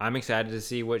I'm excited to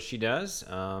see what she does.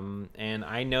 And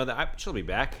I know that she'll be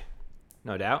back,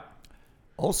 no doubt,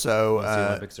 Also, once the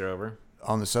Olympics are over.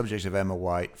 on the subject of Emma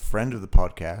White, friend of the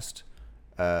podcast,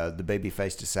 the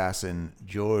baby-faced assassin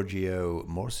Giorgio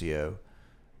Morcio,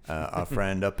 our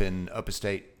friend up in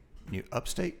upstate New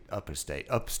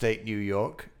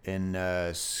York in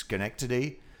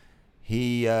Schenectady.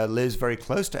 He lives very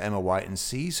close to Emma White and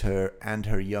sees her and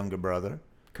her younger brother,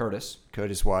 Curtis.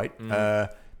 Curtis White,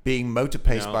 being motor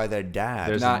paced No. by their dad.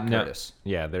 There's Not no- Curtis.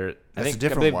 Yeah, That's a I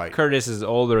different believe White. Curtis is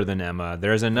older than Emma.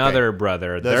 There's another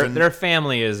brother. There's Their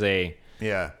family is a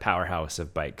Yeah. powerhouse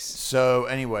of bikes. So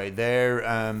anyway,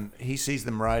 he sees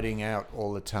them riding out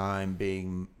all the time,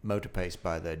 being motor paced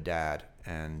by their dad,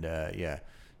 and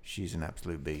she's an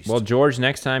absolute beast. Well, George,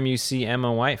 next time you see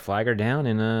Emma White, flag her down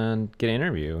and get an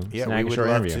interview. yeah, Snag a short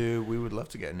interview. We would love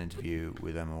to get an interview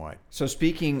with Emma White. So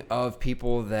speaking of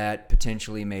people that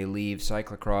potentially may leave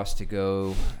cyclocross to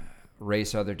go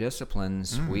race other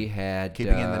disciplines, we had...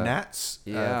 Keeping in the Nats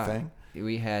thing.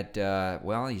 We had,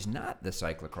 he's not the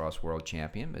cyclocross world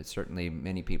champion, but certainly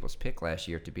many people's pick last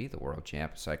year to be the world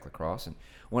champ of cyclocross. And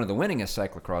one of the winningest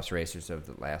cyclocross racers of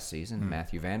the last season,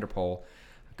 Matthew van der Poel,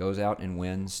 goes out and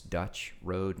wins Dutch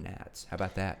Road Nats. How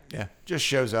about that? Yeah, just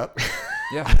shows up.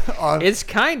 Yeah. It's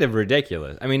kind of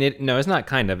ridiculous. I mean, it's not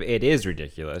kind of. It is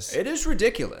ridiculous. It is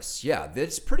ridiculous. Yeah,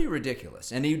 it's pretty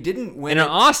ridiculous. And he didn't win In an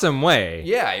awesome way.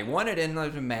 Yeah, he won it in a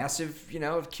massive,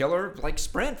 killer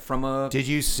sprint from a... Did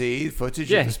you see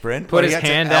footage Yeah, of the sprint? put Where he his had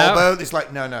to hand out. elbow? It's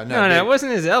like, no. No, it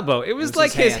wasn't his elbow. It was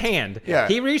like his his hand. Yeah.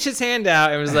 He reached his hand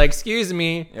out and was like, excuse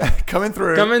me, Coming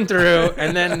through. coming through.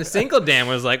 And then the single dam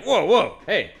was like, whoa,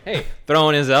 hey,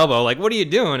 throwing his elbow. Like, what are you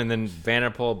doing? And then Van der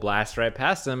Poel blasts right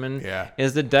past him and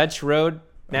is the Dutch National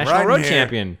riding Road here.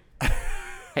 Champion.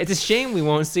 It's a shame we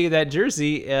won't see that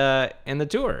jersey in the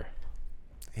Tour.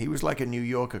 He was like a New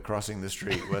Yorker crossing the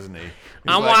street, wasn't he? He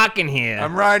was I'm like, walking here.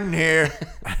 I'm riding here.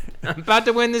 I'm about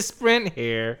to win this sprint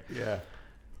here. Yeah.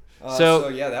 So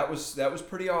that was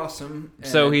pretty awesome.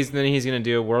 So And- he's going to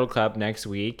do a World Cup next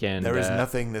week, and There is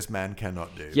nothing this man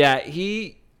cannot do. Yeah,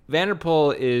 Van der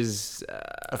Poel is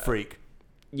A freak.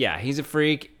 yeah, he's a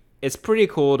freak. It's pretty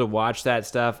cool to watch that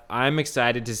stuff. I'm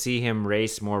excited to see him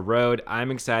race more road. I'm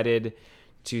excited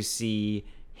to see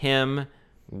him,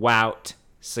 Wout,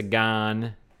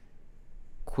 Sagan,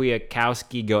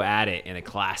 Kwiatkowski go at it in a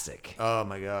classic. Oh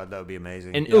my God, that would be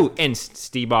amazing. And Yeah. and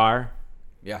Stibar,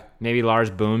 Yeah. maybe Lars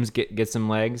Booms get some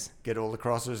legs. Get all the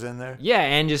crossers in there. Yeah,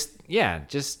 and just He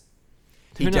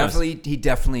who knows? he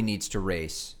definitely needs to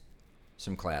race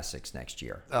some classics next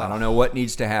year. I don't know what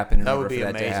needs to happen in That order would be for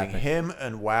that to amazing. happen. Him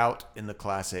and Wout in the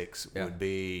classics Yeah. would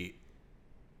be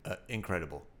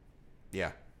incredible.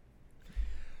 Yeah.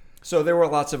 So there were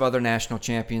lots of other national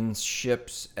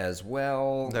championships as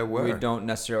well. There were. We don't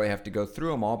necessarily have to go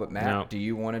through them all, but Matt, No. do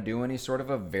you want to do any sort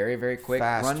of a very, very quick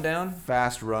rundown?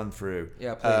 Fast run through.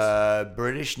 Yeah, please.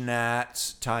 British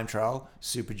Nats time trial.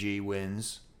 Super G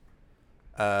wins.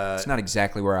 It's not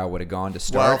exactly where I would have gone to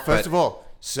start. Well, first of all,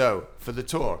 so for the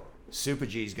tour, Super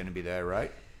G is going to be there,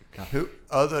 right? Who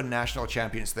other national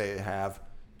champions they have?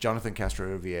 Jonathan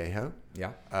Castroviejo.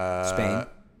 Yeah. Uh, Spain.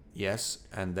 Yes,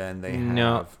 and then they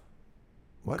No. have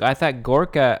what? I thought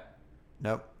Gorka.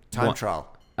 No, time What?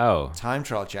 trial. Oh, Time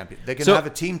trial champion. They can So- have a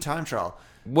team time trial.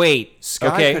 wait. Sky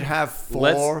okay. could have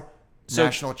Let's- 4 so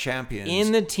national champions.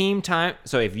 in the team time.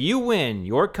 So if you win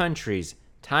your country's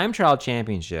time trial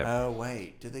championship, Oh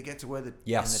wait, do they get to wear the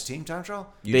Yes. in the team time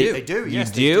trial? You do. They do. You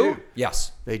Yes, do? They do.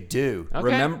 Yes. They do.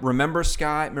 Okay. Remember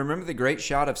Sky? Remember the great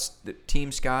shot of the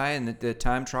Team Sky and the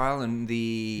time trial in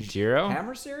the Giro?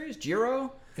 Hammer Series?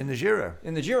 Giro? In the Giro.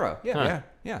 In the Giro. Yeah. Huh.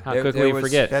 Yeah. How quickly we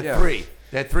forget. They had Yeah. 3.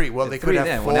 They had 3. Well, They they had could 3 have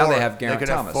then. 4. Well, now they have They Geraint could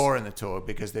Thomas. have 4 in the tour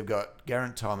because they've got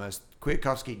Geraint Thomas.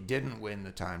 Kwiatkowski didn't win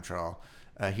the time trial.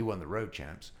 He won the road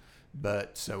champs.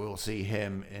 But so we'll see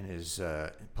him in his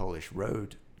Polish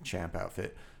road champ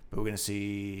outfit. But we're going to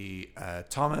see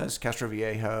Thomas,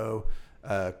 Castroviejo,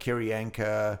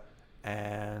 Kirienka,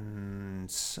 and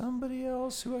somebody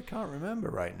else who I can't remember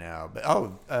right now. But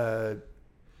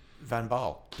Van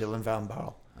Baal, Dylan Van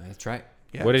Baal. That's right.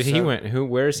 Yeah, what did he so win?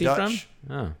 Where is he Dutch.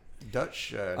 from? Oh,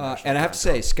 Dutch. And I have to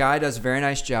say, Sky does a very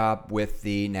nice job with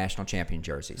the national champion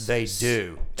jerseys. They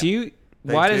do. do you?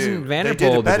 They Why do. doesn't Vanderpool They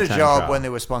did a do better the time job trial? when they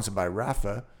were sponsored by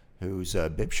Rafa, whose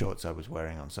bib shorts I was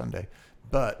wearing on Sunday.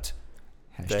 But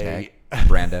Hashtag they,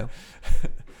 Brando.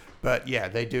 but yeah,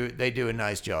 they do a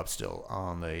nice job still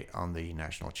on the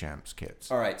national champs kits.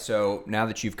 All right, so now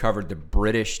that you've covered the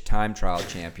British time trial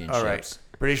championships, All right,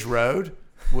 British Road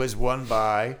was won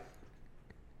by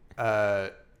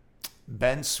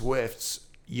Ben Swift's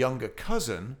younger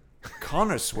cousin,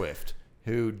 Connor Swift,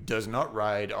 who does not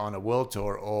ride on a world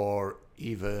tour or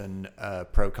even a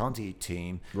Pro Conti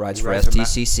team. rides He for rides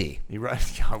FTCC. He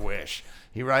rides. I wish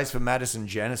he rides for Madison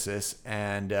Genesis,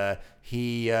 and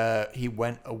he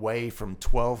went away from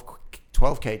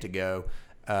 12K to go,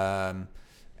 and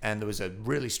there was a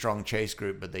really strong chase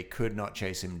group, but they could not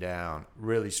chase him down.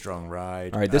 Really strong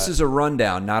ride. All right, this is a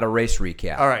rundown, not a race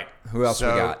recap. All right. Who else we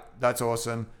So, got? That's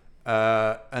awesome.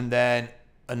 And then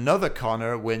another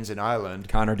Connor wins in Ireland.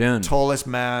 Connor Doon. Tallest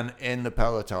man in the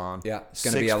peloton. Yeah, it's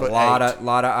going to be a 6'8".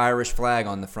 lot of Irish flag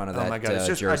on the front of that Oh my god!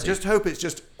 jersey. I just hope it's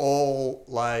just all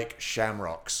like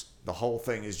shamrocks. The whole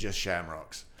thing is just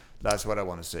shamrocks. That's what I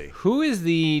want to see. Who is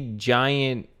the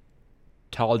giant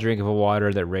tall drink of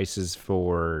water that races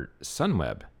for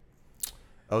Sunweb?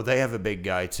 Oh, they have a big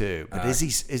guy too. But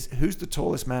who's the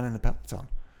tallest man in the peloton?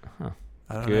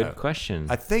 I don't Good know. question.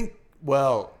 I think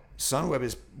Sunweb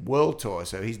is World Tour,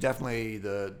 so he's definitely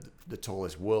the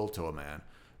tallest World Tour man.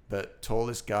 But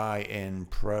tallest guy in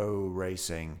pro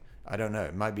racing, I don't know.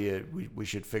 It might be we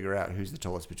should figure out who's the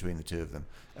tallest between the two of them.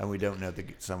 And we don't know the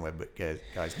Sunweb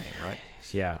guy's name, right?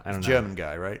 yeah, I don't know. German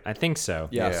guy, right? I think so.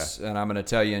 Yes, and I'm going to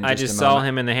tell you in I just just a saw moment.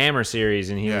 him in the Hammer Series,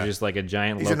 and he Yeah. was just like a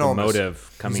giant He's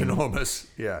locomotive coming. He's enormous.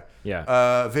 Yeah. Yeah.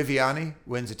 Viviani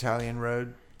wins Italian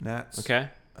Road Nats. Okay.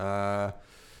 Uh,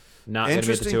 Not going to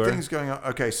be at the interesting tour. things going on.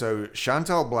 Okay, so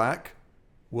Chantal Black,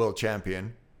 world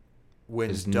champion,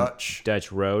 wins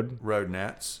Dutch Road, Road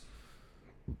Nats.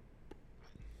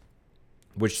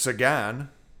 which Sagan,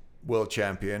 world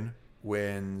champion,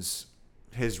 wins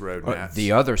his Road Nats.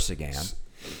 The other Sagan.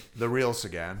 The real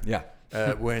Sagan. Yeah.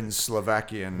 Wins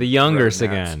Slovakian. The younger Road Nats.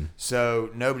 Sagan. So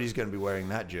nobody's going to be wearing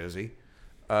that jersey.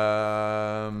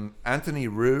 Anthony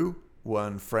Roux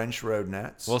won French Road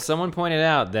Nats. well, someone pointed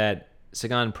out that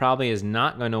Sagan probably is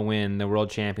not going to win the World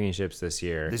Championships this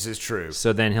year. This is true.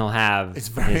 So then he'll have It's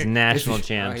very- his national it's-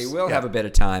 champs. He will Yeah. have a bit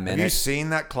of time in Have you it. seen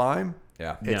that climb?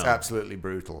 Yeah. It's No. absolutely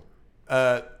brutal.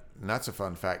 And that's a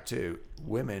fun fact too.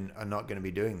 Women are not going to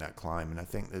be doing that climb, and I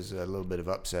think there's a little bit of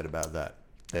upset about that.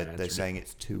 They're saying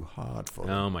it's too hard for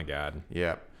them. Oh my God.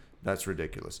 Yeah, that's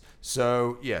ridiculous.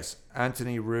 So yes,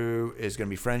 Anthony Roux is going to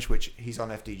be French, which he's on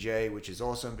FDJ, which is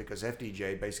awesome because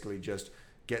FDJ basically just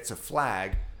gets a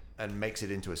flag and makes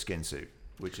it into a skin suit,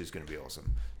 which is going to be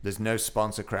awesome. There's no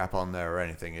sponsor crap on there or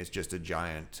anything. It's just a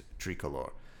giant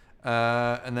tricolor.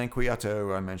 And then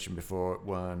Kwiato, I mentioned before,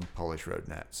 won Polish Road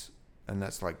Nats. And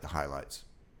that's like the highlights.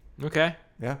 Okay.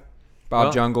 Yeah.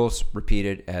 Bob Well- Jungels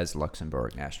repeated as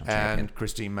Luxembourg national champion. And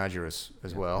Christine Majerus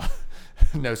as well.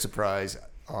 No surprise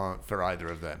for either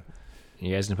of them.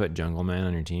 You guys gonna put Jungle Man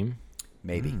on your team?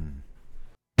 Maybe.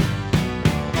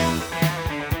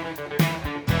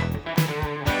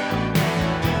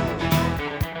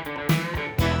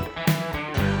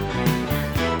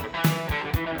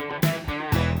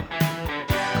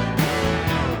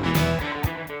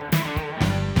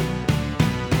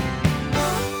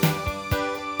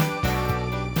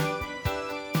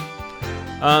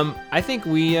 I think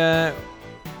we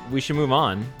should move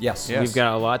on. Yes. We've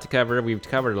got a lot to cover. We've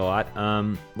covered a lot.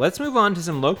 Let's move on to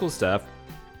some local stuff.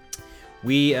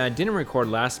 We didn't record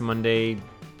last Monday.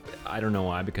 I don't know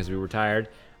why, because we were tired.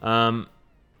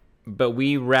 But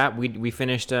we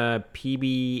finished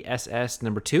PBSS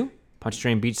number 2,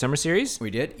 Pontchartrain Beach Summer Series.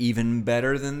 We did. Even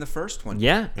better than the first one.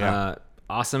 Yeah.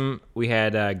 Awesome. We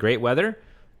had great weather,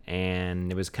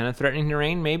 and it was kind of threatening to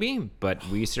rain maybe, but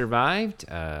we survived.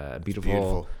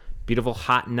 Beautiful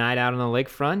hot night out on the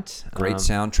lakefront. Great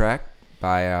soundtrack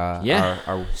by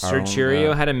our Sir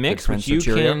Cheerio had a mix, which you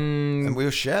can... And we'll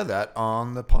share that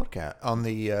on the podcast, on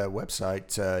the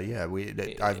website. I've made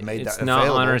that available. It's not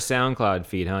on our SoundCloud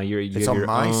feed, huh? It's on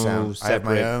my sound. I have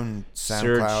my own SoundCloud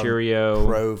Sir Cheerio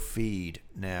Pro feed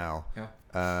now.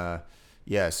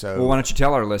 Yeah. So well, why don't you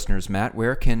tell our listeners, Matt?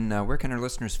 Where can our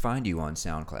listeners find you on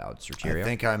SoundCloud, Sir Cheerio? I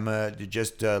think I'm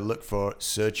just look for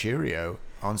Sir Cheerio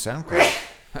on SoundCloud.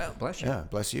 Oh, bless you. Yeah,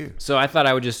 bless you. So I thought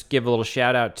I would just give a little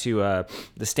shout out to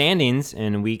the standings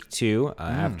in week 2.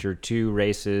 After 2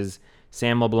 races,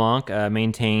 Sam LeBlanc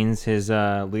maintains his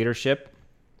leadership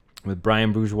with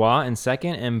Brian Bourgeois in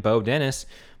second and Bo Dennis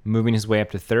moving his way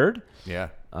up to third. Yeah,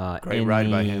 great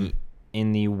ride by him.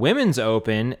 In the Women's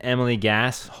Open, Emily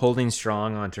Gass holding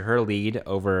strong onto her lead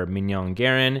over Mignon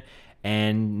Guerin,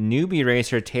 and newbie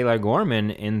racer Taylor Gorman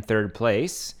in third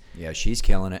place. Yeah, she's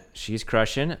killing it. She's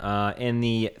crushing. In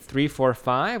the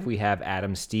 3-4-5, we have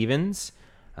Adam Stevens,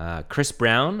 Chris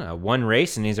Brown, one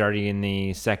race, and he's already in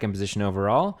the second position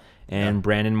overall, and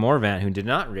Brandon Morvant, who did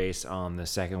not race on the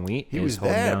second week. He was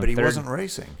there, but he wasn't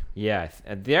racing. Yeah,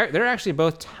 they're actually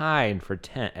both tied for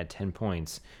 10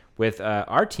 points, with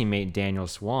our teammate Daniel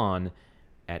Swan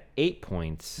at 8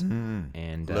 points.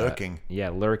 And lurking.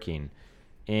 Lurking.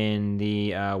 In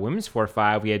the women's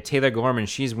 4-5, we had Taylor Gorman.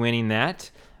 She's winning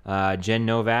that. Jen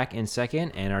Novak in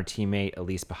second, and our teammate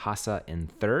Elise Bahasa in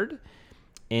third.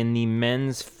 In the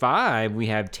men's 5, we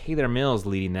have Taylor Mills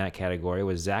leading that category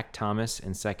with Zach Thomas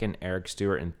in second, Eric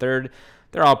Stewart in third.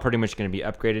 They're all pretty much going to be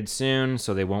upgraded soon,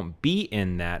 so they won't be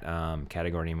in that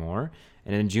category anymore.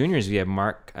 And in juniors, we have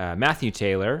Matthew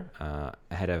Taylor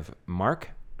ahead of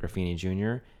Mark Graffini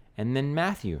Jr. and then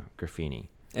Matthew Graffini.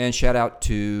 And shout out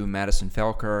to Madison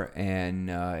Felker and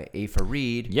Afa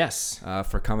Reed. Yes.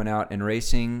 For coming out and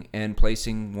racing and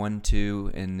placing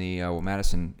 1-2 in the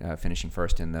Madison finishing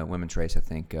first in the women's race. I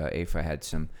think Afa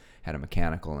had a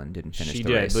mechanical and didn't finish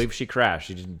the race. I believe she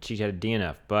crashed. She had a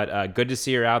DNF. But good to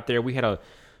see her out there.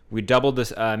 We doubled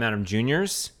this amount of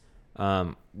juniors,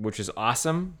 which is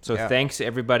awesome. So thanks to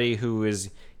everybody who is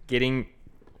getting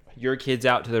your kids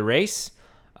out to the race.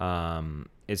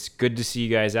 It's good to see you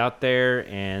guys out there,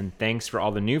 and thanks for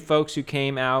all the new folks who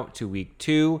came out to week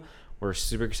 2. We're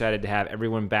super excited to have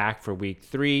everyone back for week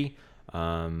 3.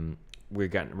 We're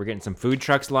getting some food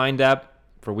trucks lined up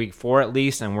for week 4 at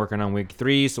least. I'm working on week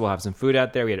 3, so we'll have some food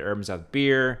out there. We had Urban South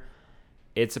beer.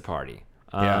 It's a party.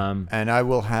 And I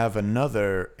will have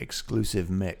another exclusive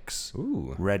mix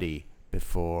ready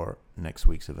before next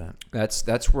week's event.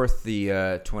 That's worth the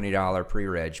 $20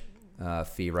 pre-reg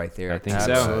fee right there. I think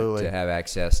so. To have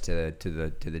access to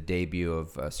the debut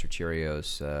of Sir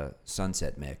Cheerio's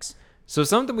Sunset Mix. So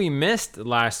something we missed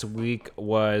last week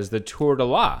was the Tour de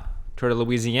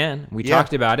Louisiane. We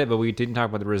talked about it, but we didn't talk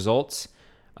about the results.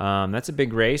 That's a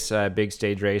big race, a big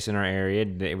stage race in our area.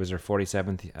 It was our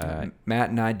 47th. Matt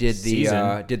and I did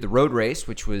the road race,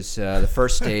 which was the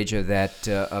first stage of that,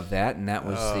 and that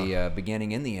was the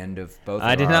beginning and the end of both.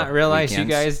 I did not realize weekends.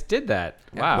 You guys did that.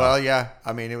 Wow. Well, yeah.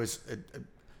 I mean,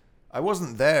 I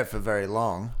wasn't there for very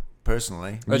long,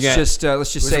 personally. Let's just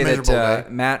say that day.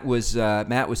 Matt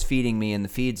was feeding me in the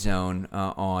feed zone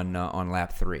on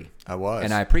lap 3. I was,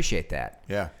 and I appreciate that.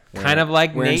 Yeah. Kind of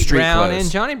like Nate Brown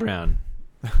and Johnny Brown.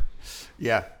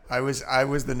 Yeah, I was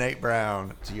the Nate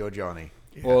Brown to your Johnny.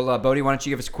 Yeah. Well, Bodie, why don't you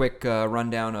give us a quick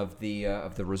rundown of the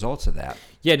results of that?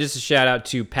 Yeah, just a shout out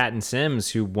to Patton Sims,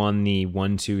 who won the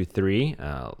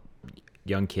 1-2-3.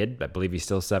 Young kid, I believe he's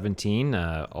still 17.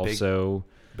 Also,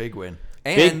 big win.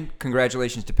 And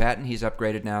congratulations to Patton. He's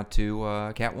upgraded now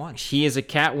to Cat 1. He is a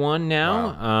Cat 1 now.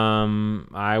 Wow.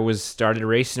 I started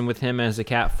racing with him as a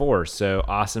Cat 4, so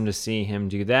awesome to see him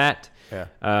do that. Yeah.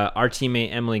 Our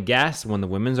teammate Emily Gass won the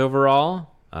women's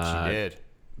overall. She did.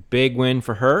 Big win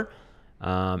for her.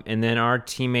 And then our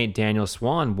teammate Daniel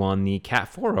Swan won the Cat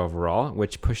 4 overall,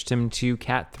 which pushed him to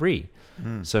Cat 3.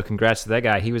 So congrats to that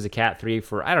guy. He was a Cat 3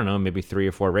 for, I don't know, maybe 3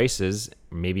 or 4 races,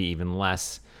 maybe even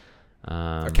less.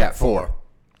 A Cat 4.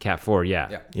 Cat 4,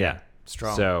 yeah.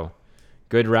 Strong. So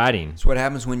good riding. That's what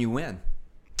happens when you win.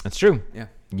 That's true. Yeah.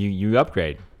 You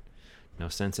upgrade. No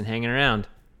sense in hanging around.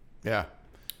 Yeah.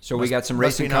 So we got some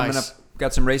racing coming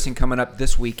Got some racing coming up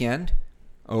this weekend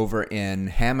over in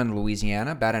Hammond,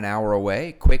 Louisiana, about an hour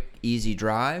away. Quick, easy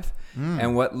drive.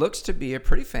 And what looks to be a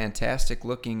pretty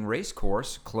fantastic-looking race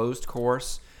course, closed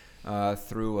course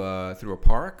through a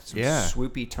park. Some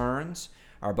swoopy turns.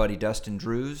 Our buddy Dustin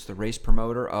Drews, the race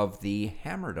promoter of the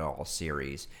Hammerdall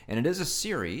Series. And it is a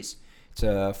series. It's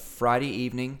a Friday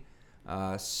evening,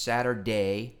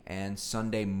 Saturday, and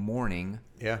Sunday morning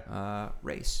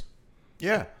race.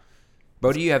 Yeah.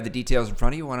 Bo, do you have the details in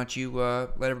front of you? Why don't you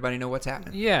let everybody know what's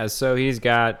happening? Yeah, so he's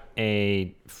got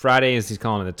a Friday, as he's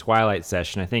calling it, the Twilight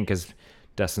Session. I think because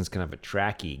Dustin's kind of a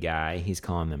tracky guy, he's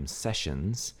calling them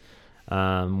sessions,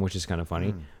 which is kind of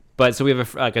funny. But so we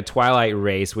have a Twilight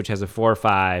race, which has a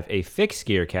 4-5, a fixed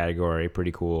gear category,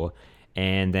 pretty cool,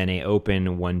 and then a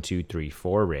open 1, 2, 3,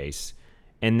 4 race.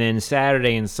 And then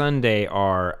Saturday and Sunday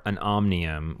are an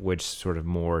Omnium, which sort of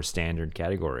more standard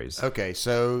categories. Okay,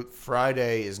 so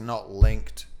Friday is not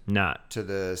linked Not. to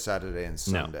the Saturday and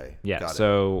Sunday. No. Yeah. Got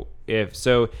it.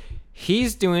 So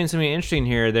he's doing something interesting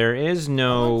here. There is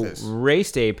no I like this.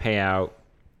 race day payout,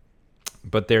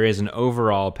 but there is an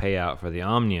overall payout for the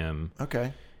Omnium,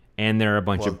 Okay. and there are a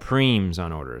bunch of preems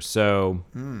on order. So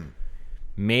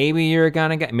maybe you're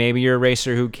a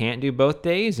racer who can't do both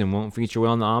days and won't feature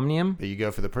well in the Omnium. But you go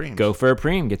for the preems. Go for a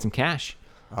preem, get some cash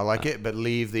I like it, but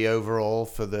leave the overall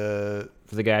for the.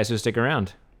 for the guys who stick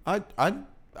around. I'm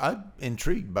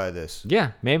intrigued by this.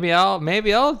 Yeah, maybe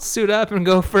I'll suit up and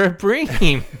go for a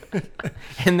preem,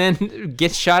 and then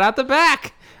get shot out the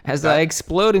back as I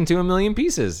explode into a million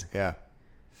pieces. Yeah.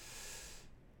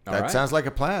 All That right. sounds like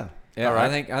a plan. Yeah, All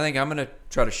right. I think I'm gonna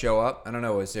try to show up. I don't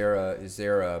know. Is there a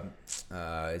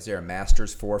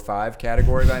Masters 4-5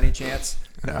 category by any chance?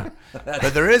 No.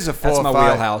 But there is a 4-5. That's my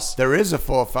wheelhouse. There is a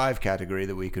 4-5 category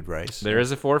that we could race. There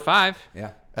is a 4-5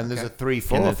 Yeah. And there's a and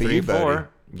 3-4 a for you, 3-4. Bodie.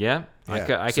 Yeah,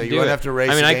 Yeah. I So could you do won't it. have to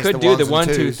race I mean, I against could the do the 1, ones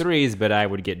and 2, twos. 3s, but I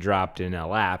would get dropped in a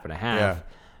lap and a half.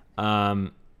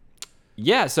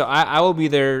 Yeah. So I will be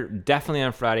there definitely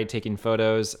on Friday taking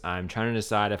photos. I'm trying to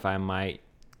decide if I might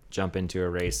jump into a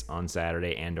race on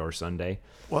Saturday and or Sunday.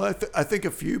 Well, I think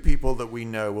a few people that we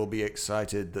know will be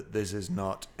excited that this is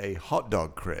not a hot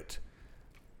dog crit.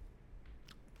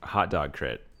 Hot dog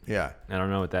crit. Yeah. I don't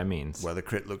know what that means. Where the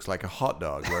crit looks like a hot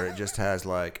dog, where it just has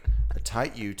like a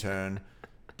tight U-turn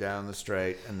down the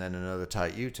straight and then another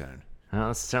tight U-turn.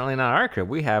 Well, it's certainly not our crit.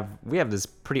 We have this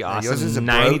pretty yours is a awesome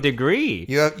 90-degree.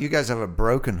 You guys have a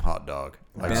broken hot dog.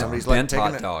 Like somebody's like bent taking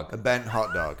hot dog. a bent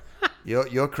hot dog.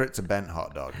 Your crit's a bent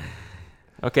hot dog.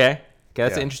 Okay,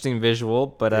 that's an Yeah. interesting visual,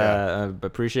 but Yeah.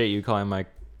 appreciate you calling my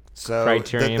So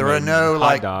criterion. there are no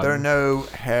hot dog. there are no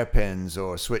hairpins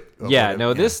or switch. Or Yeah, whatever, no.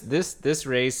 you know. This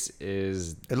race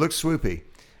is It looks swoopy.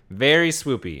 very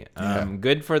swoopy. Yeah.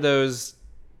 Good for those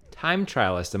time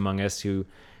trialists among us who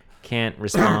can't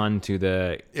respond to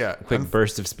the Yeah, quick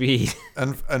burst of speed.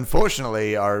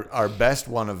 Unfortunately, our best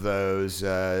one of those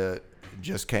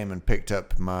just came and picked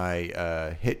up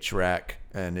my hitch rack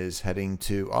and is heading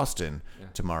to Austin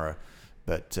tomorrow.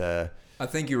 But I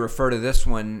think you refer to this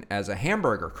one as a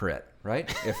hamburger crit, right?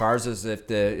 If ours is if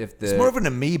the it's more of an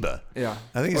amoeba. yeah.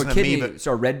 I think it's Or an kidney, amoeba.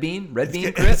 So a red bean crit.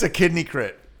 It's a kidney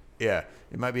crit. Yeah,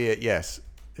 it might be yes.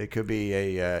 It could be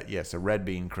a red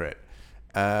bean crit.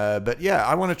 But yeah,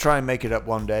 I want to try and make it up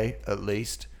one day at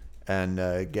least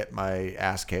and get my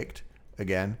ass kicked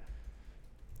again,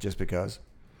 just because.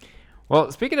 Well,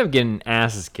 speaking of getting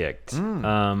asses kicked,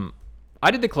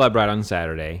 I did the club ride on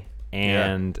Saturday,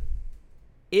 and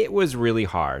it was really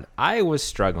hard. I was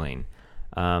struggling,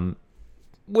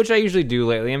 which I usually do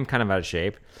lately. I'm kind of out of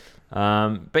shape.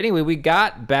 But anyway, we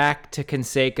got back to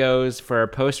Conseco's for our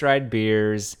post-ride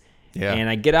beers, and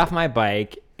I get off my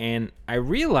bike, and I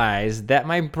realize that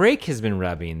my brake has been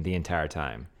rubbing the entire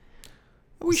time.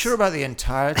 Are we sure about the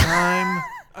entire time?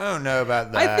 I don't know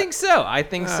about that. I think so. I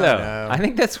think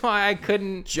that's why I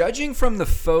couldn't. Judging from the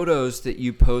photos that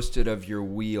you posted of your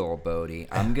wheel, Bodie,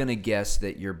 I'm gonna guess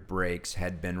that your brakes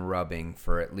had been rubbing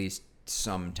for at least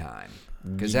some time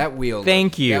because that wheel.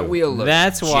 Thank you. That wheel looked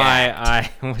That's jacked. why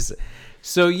I was.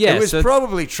 So yeah, It was so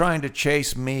probably trying to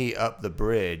chase me up the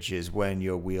bridge is when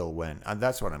your wheel went. And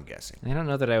that's what I'm guessing. I don't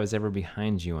know that I was ever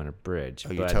behind you on a bridge.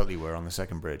 Oh, you but, totally were on the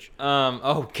second bridge.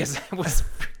 because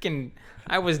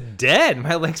I was dead.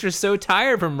 My legs were so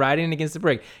tired from riding against the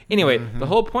brake. Anyway, the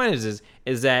whole point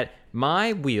is that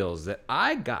my wheels that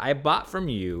I bought from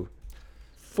you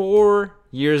 4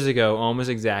 years ago, almost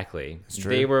exactly.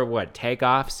 true. They were what,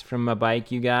 takeoffs from a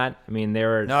bike you got? I mean, they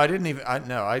were. No, I didn't even.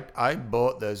 I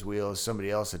bought those wheels.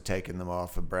 Somebody else had taken them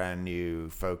off a brand new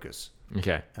Focus.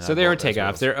 Okay, And so I they were bought those takeoffs.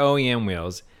 wheels. They're OEM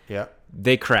wheels. Yeah.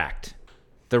 They cracked.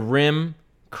 The rim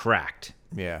cracked.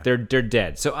 Yeah. They're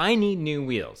dead. So I need new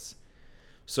wheels.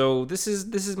 So this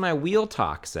is my wheel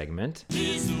talk segment.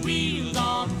 His wheels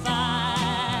on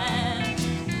fire,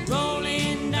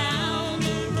 rolling down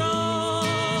the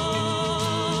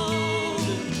road.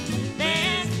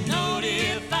 There's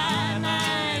notify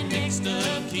my next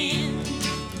of kin.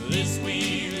 This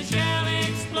wheel shall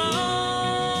explode.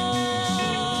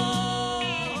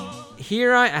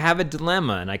 Here I have a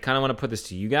dilemma, and I kind of want to put this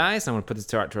to you guys. I want to put this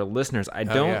to our listeners.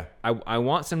 I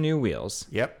want some new wheels,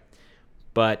 Yep.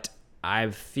 but I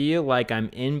feel like I'm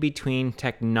in between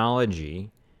technology,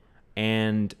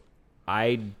 and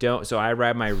I don't. So I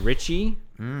ride my Ritchie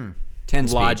 10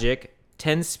 speed. Logic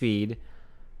 10 speed.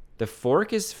 The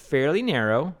fork is fairly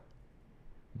narrow,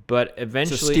 but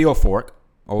eventually It's a steel fork.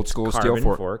 Old school steel Carbon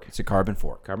fork. fork. It's a carbon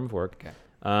fork. carbon fork. Okay.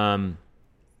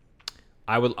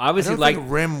 I would I obviously don't like. think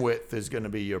rim width is going to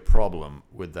be your problem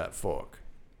with that fork.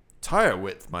 Tire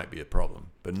width might be a problem,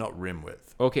 but not rim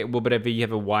width. Okay, well, but if you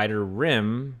have a wider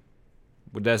rim,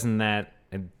 well, doesn't that?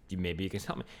 And maybe you can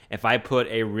tell me if I put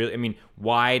a real. I mean,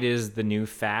 wide is the new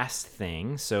fast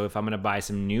thing. So if I'm gonna buy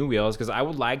some new wheels, because I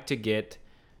would like to get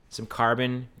some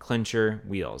carbon clincher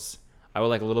wheels. I would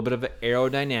like a little bit of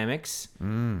aerodynamics.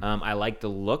 I like the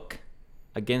look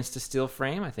against a steel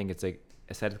frame. I think it's like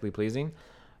aesthetically pleasing.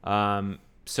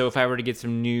 So if I were to get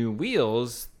some new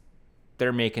wheels,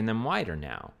 they're making them wider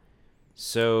now.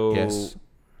 So Yes.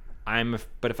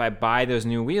 but if I buy those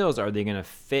new wheels, are they gonna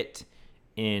fit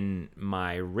in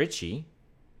my Ritchie?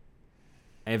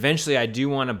 Eventually, I do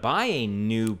want to buy a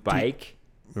new bike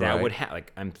that Right. would have,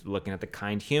 like, I'm looking at the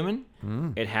Kind Human.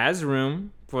 It has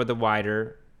room for the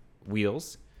wider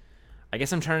wheels. I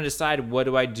guess I'm trying to decide what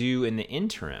do I do in the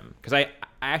interim, because I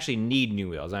actually need new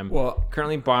wheels. I'm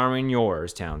currently borrowing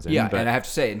yours, Townsend. Yeah, but and I have to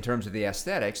say, in terms of the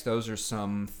aesthetics, those are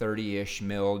some 30-ish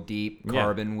mil deep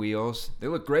carbon wheels. They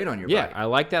look great on your bike. I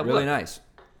like that Really look. nice.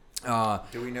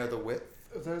 Do we know the width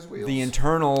of those wheels? The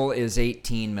internal is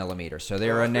 18 millimeters, so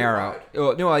they're a that's pretty narrow. wide.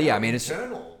 Oh, no, yeah, I mean it's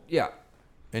internal. yeah.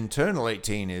 Internal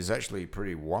 18 is actually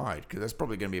pretty wide because that's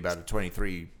probably going to be about a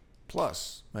 23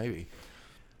 plus, maybe.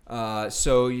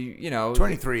 So you know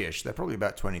 23-ish. They're probably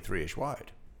about 23-ish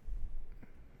wide.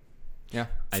 Yeah,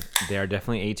 They are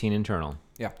definitely 18 internal.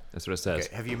 yeah. That's what it says.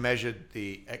 Okay. Have you measured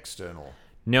the external?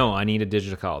 No, I need a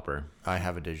digital caliper. I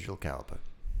have a digital caliper.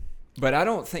 But I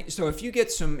don't think so. If you get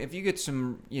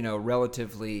some, you know,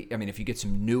 relatively, I mean, if you get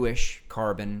some newish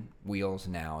carbon wheels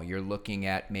now, you're looking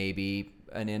at maybe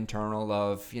an internal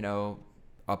of, you know,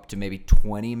 up to maybe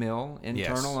 20 mil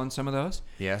internal on some of those.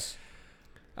 Yes.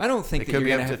 I don't think It that could you're be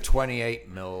going up to to have 28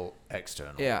 mil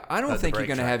external. Yeah, I don't at the think you're brake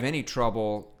going to track. have any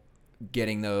trouble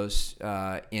getting those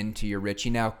into your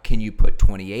Ritchie. Now, can you put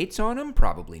 28s on them?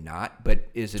 Probably not. But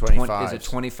is a 25s.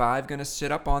 25 going to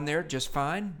sit up on there just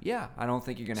fine? Yeah, I don't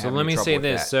think you're going to So have let any me trouble say with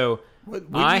this. that. So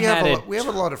We have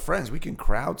a lot of friends. We can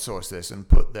crowdsource this and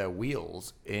put their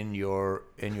wheels in your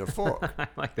fork. I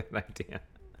like that idea.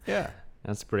 Yeah.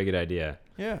 That's a pretty good idea.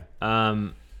 Yeah.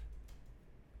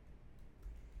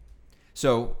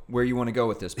 So where you want to go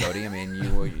with this, Bodie? I mean,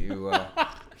 you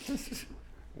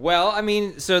Well, I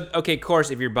mean, so okay, of course,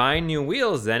 if you're buying new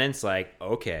wheels, then it's like,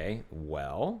 okay,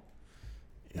 well,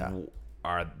 Yeah.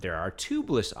 there are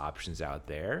tubeless options out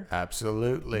there.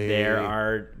 Absolutely.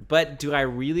 But do I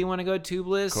really want to go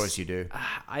tubeless? Of course you do.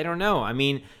 I don't know. I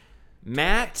mean,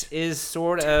 Matt is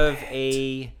sort of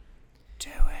a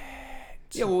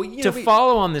yeah, well, you know,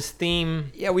 follow on this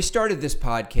theme. Yeah, we started this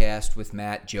podcast with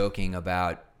Matt joking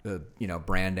about you know,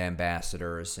 brand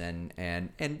ambassadors and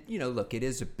you know, look, it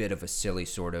is a bit of a silly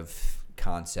sort of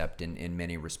concept in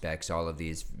many respects. All of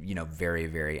these, you know, very,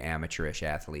 very amateurish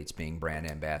athletes being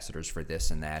brand ambassadors for this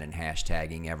and that, and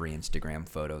hashtagging every Instagram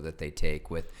photo that they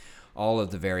take with all of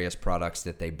the various products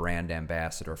that they brand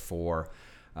ambassador for.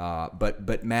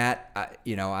 But Matt,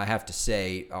 you know, I have to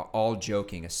say, all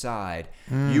joking aside,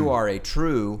 you are a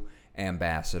true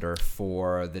ambassador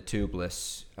for the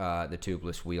tubeless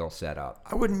wheel setup.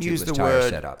 I wouldn't use the tire word.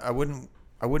 setup. I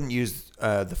wouldn't use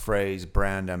the phrase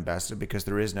brand ambassador because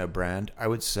there is no brand. I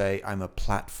would say I'm a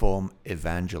platform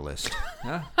evangelist.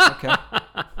 Okay.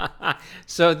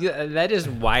 So that just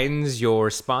widens your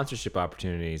sponsorship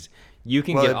opportunities. You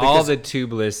can Well, get all because the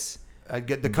tubeless. I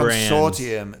get the brands.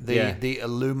 consortium, Yeah. the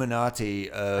Illuminati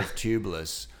of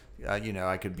tubeless. You know,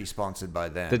 I could be sponsored by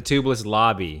them. The tubeless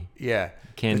lobby. Yeah.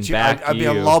 Can The back I'd be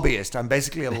a you. lobbyist. I'm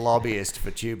basically a lobbyist for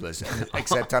tubeless,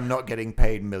 except I'm not getting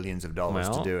paid millions of dollars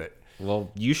to do it.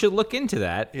 Well, you should look into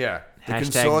that. Yeah.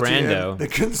 Hashtag Brando. The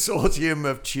consortium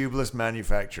of tubeless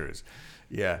manufacturers.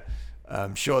 Yeah.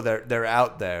 I'm sure they're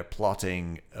out there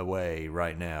plotting away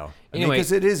right now. Anyway,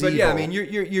 because it is But evil. yeah, I mean,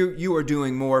 you are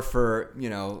doing more for,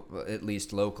 at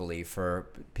least locally, for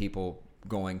people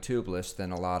going tubeless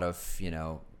than a lot of,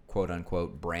 quote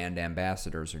unquote brand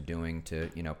ambassadors are doing to,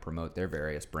 promote their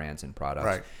various brands and products.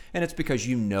 Right. And it's because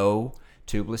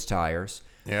tubeless tires.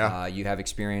 Yeah. You have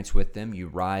experience with them. You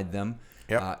ride them.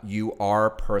 Yep. You are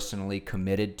personally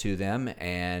committed to them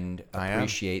and I am.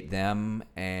 appreciate them.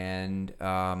 And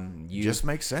you Just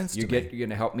makes sense to me. You're going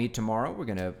to help me tomorrow. We're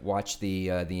going to watch the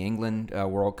England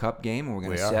World Cup game, and we're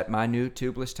going to We are. set my new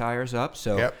tubeless tires up.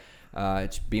 So Yep.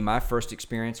 it's be my first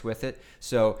experience with it.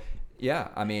 So yeah,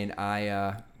 I mean,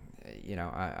 I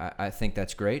think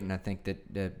that's great, and I think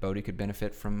that Bodie could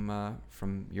benefit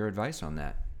from your advice on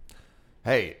that.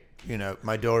 Hey,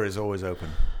 my door is always open,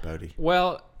 Bodie.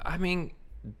 Well, I mean,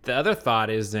 the other thought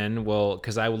is then,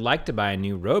 because I would like to buy a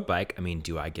new road bike. I mean,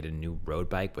 do I get a new road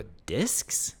bike with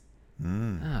discs?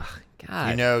 Oh,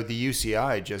 God. The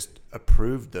UCI just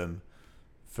approved them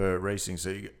for racing,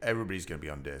 so everybody's going to be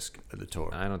on disc at the tour.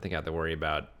 I don't think I have to worry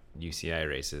about UCI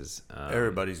races.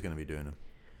 Everybody's going to be doing them.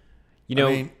 You know,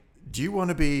 I mean, do you want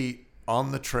to be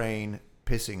on the train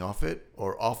pissing off it,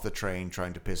 or off the train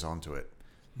trying to piss onto it?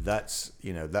 That's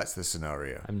the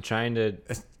scenario. I'm trying to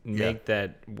make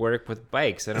that work with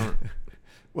bikes. I don't.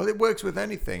 Well, it works with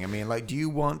anything. I mean, like, do you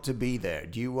want to be there?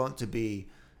 Do you want to be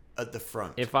at the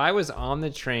front? If I was on the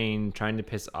train trying to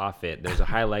piss off it, there's a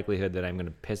high likelihood that I'm going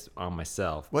to piss on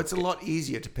myself. Well, it's a lot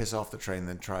easier to piss off the train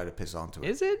than try to piss onto it.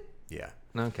 Is it? Yeah.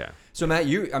 Okay. So Matt,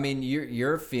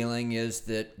 your feeling is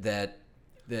that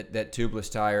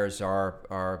tubeless tires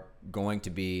are going to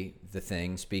be the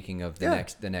thing. Speaking of the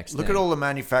next Look thing. at all the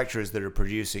manufacturers that are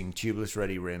producing tubeless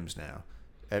ready rims now.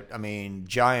 I mean,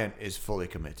 Giant is fully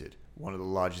committed, one of the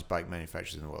largest bike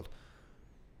manufacturers in the world.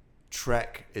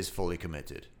 Trek is fully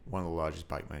committed, one of the largest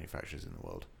bike manufacturers in the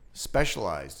world.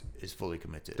 Specialized is fully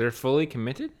committed. They're fully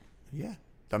committed? Yeah.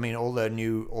 I mean, all their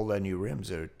new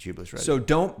rims are tubeless ready. So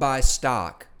don't buy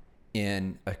stock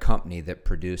in a company that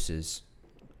produces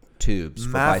tubes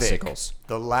for bicycles.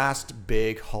 The last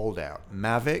big holdout.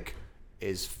 Mavic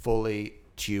is fully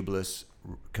tubeless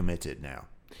committed now.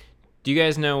 Do you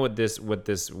guys know what this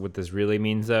really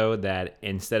means though? That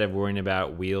instead of worrying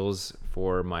about wheels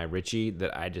for my Richie,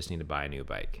 that I just need to buy a new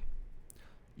bike.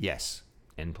 Yes.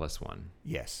 N+1.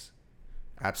 Yes.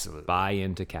 Absolutely. Buy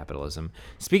into capitalism.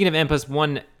 Speaking of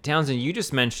N+1, Townsend, you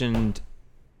just mentioned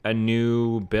a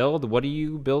new build. What are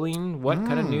you building? What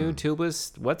kind of new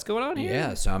tubeless? What's going on here?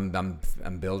 Yeah, so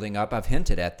I'm building up. I've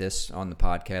hinted at this on the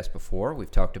podcast before.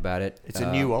 We've talked about it. It's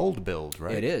a new old build,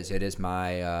 right? It is. It is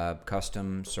my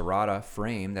custom Serrata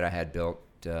frame that I had built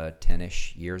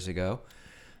 10-ish years ago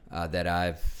that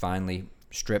I've finally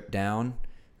stripped down.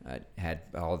 I had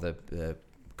all the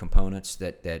components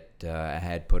that I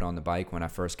had put on the bike when I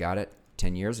first got it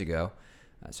 10 years ago.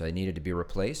 So they needed to be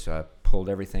replaced. So I pulled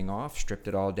everything off, stripped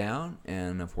it all down,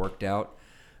 and I've worked out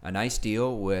a nice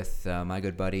deal with my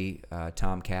good buddy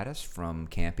Tom Caddis from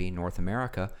Campy, North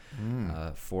America,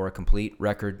 for a complete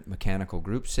record mechanical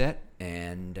group set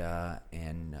and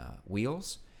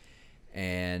wheels.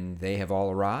 And they have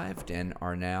all arrived and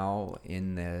are now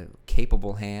in the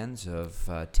capable hands of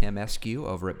Tim Eskew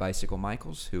over at Bicycle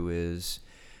Michaels, who is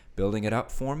building it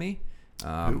up for me.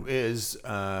 Who is,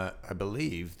 I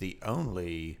believe, the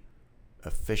only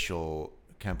official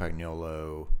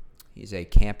Campagnolo. He's a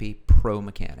Campy pro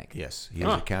mechanic. Yes, he is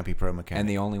a Campy pro mechanic. And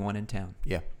the only one in town.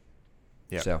 Yeah.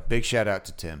 So big shout out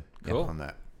to Tim Cool. on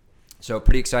that. So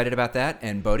pretty excited about that.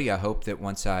 And Bodie, I hope that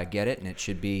once I get it, and it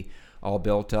should be all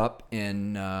built up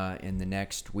in the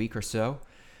next week or so,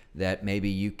 that maybe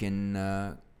you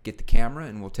can get the camera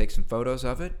and we'll take some photos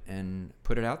of it and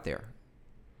put it out there.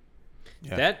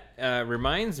 Yeah. That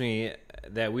reminds me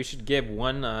that we should give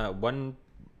one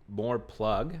more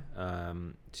plug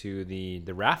to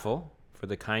the raffle for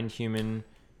the Kind Human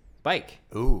bike.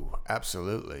 Ooh,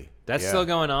 absolutely. That's still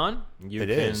going on. It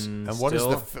is. And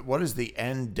what is the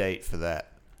end date for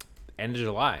that? End of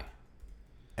July.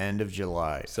 End of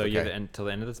July. So you have until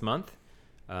the end of this month.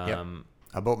 Yep.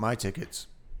 I bought my tickets.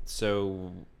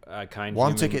 So Kind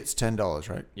One Human, ticket's $10,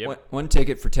 right? Yep. One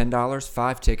ticket for $10,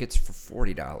 5 tickets for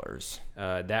 $40.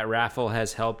 That raffle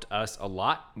has helped us a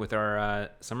lot with our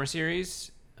summer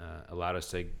series. Allowed us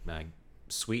to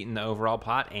sweeten the overall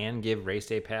pot and give race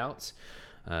day payouts.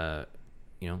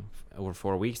 Over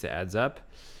 4 weeks, that adds up.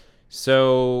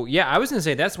 So yeah, I was gonna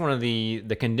say that's one of the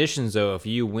conditions though. If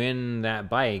you win that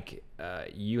bike,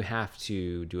 you have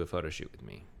to do a photo shoot with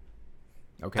me.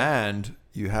 Okay. And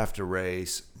you have to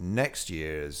race next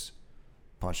year's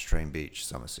Pontchartrain Beach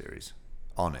Summer Series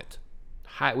on it.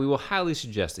 We will highly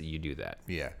suggest that you do that.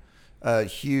 Yeah.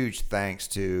 Huge thanks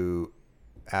to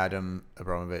Adam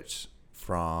Abramovich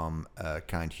from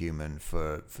Kind Human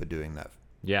for doing that.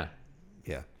 Yeah.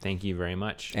 Yeah. Thank you very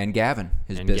much. And Gavin,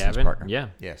 his And business Gavin, partner. Yeah.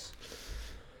 Yes.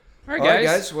 All right,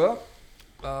 guys. Well,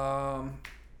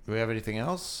 Do we have anything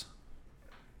else?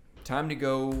 time to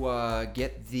go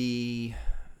get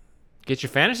Get your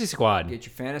fantasy squad. your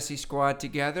fantasy squad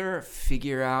together.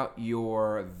 Figure out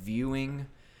your viewing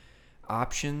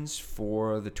options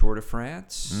for the Tour de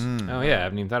France. Oh, yeah. I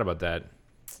haven't even thought about that.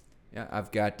 Yeah,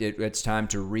 I've got it. It's time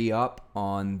to re-up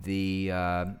on the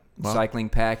cycling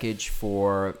package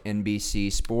for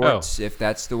NBC Sports. If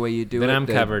that's the way you do Then it, I'm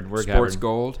the covered. We're Sports covered.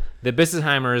 Gold. The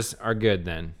Bissesheimers are good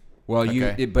then. Well,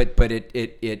 Okay. but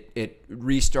it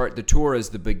restart the tour is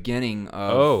the beginning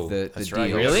of the That's deal.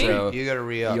 right. Really? So You got to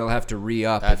re-up. you'll have to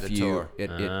re-up At if the you. tour.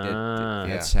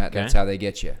 That's okay. how they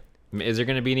get you. Is there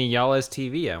going to be any Yala's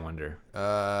TV, I wonder?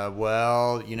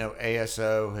 Well,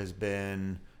 ASO has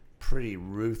been pretty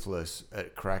ruthless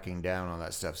at cracking down on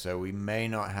that stuff, so we may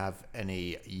not have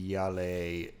any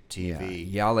Yale TV.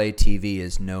 Yeah, Yale TV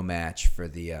is no match for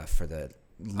the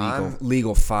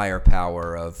legal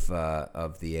firepower of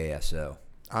the ASO.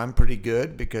 I'm pretty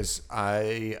good because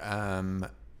the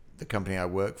company I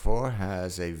work for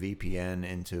has a VPN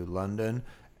into London,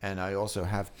 and I also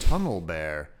have Tunnel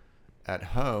Bear at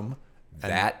home.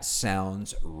 And That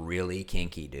sounds really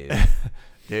kinky, dude.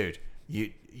 dude,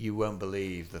 you won't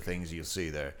believe the things you'll see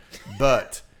there.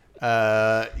 But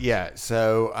yeah,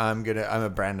 so I'm a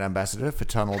brand ambassador for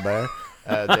Tunnel Bear.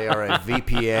 They are a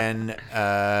VPN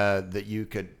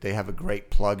they have a great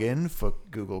plugin for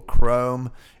Google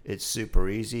Chrome. It's super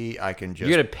easy. I can just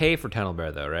You got to pay for Tunnel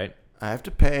Bear, though, right? I have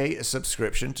to pay a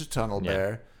subscription to Tunnel Yeah.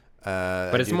 Bear.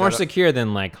 But it's more secure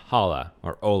than like Hala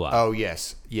or Ola. Oh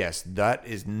yes, that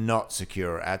is not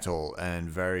secure at all and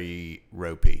very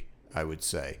ropey, I would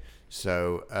say.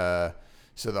 So,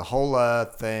 so the whole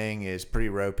thing is pretty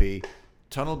ropey.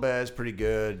 Tunnel Bear is pretty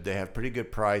good. They have pretty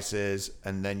good prices,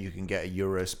 and then you can get a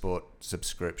Eurosport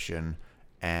subscription,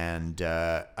 and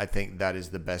I think that is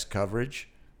the best coverage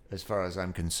as far as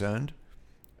I'm concerned.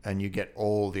 And you get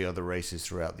all the other races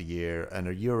throughout the year, and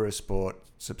a Eurosport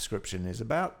subscription is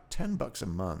about $10 a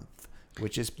month,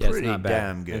 which is Yeah, it's pretty not bad.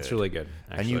 damn good. It's really good,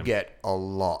 And you actually. get a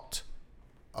lot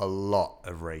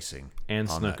of racing And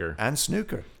on snooker. that. And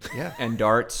snooker, yeah, And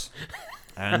darts.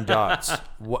 and darts.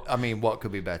 What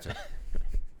could be better?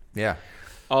 Yeah,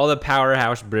 All the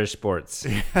powerhouse British sports.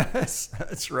 yes,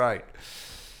 that's right.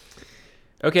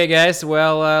 Okay, guys.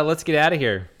 Well, let's get out of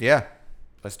here. Yeah,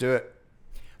 let's do it.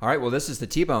 All right, well, this is the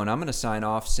T-Bone. I'm going to sign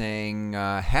off saying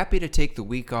happy to take the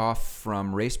week off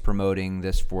from race promoting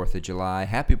this 4th of July.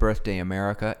 Happy birthday,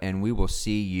 America, and we will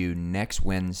see you next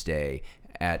Wednesday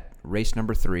at race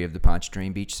number 3 of the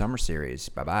Pontchartrain Beach Summer Series.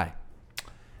 Bye-bye.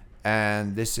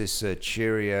 And this is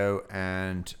Cheerio,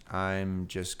 and I'm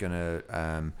just going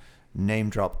to name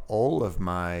drop all of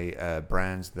my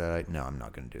brands that No, I'm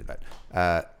not going to do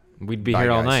that. We'd be Bye,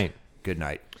 here all guys. night. Good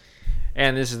night.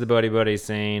 And this is the Bodie Buddy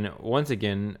saying, once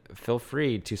again, feel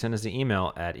free to send us an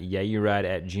email at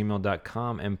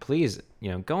yeahyouride@gmail.com. And please,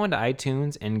 go into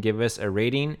iTunes and give us a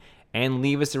rating and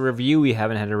leave us a review. We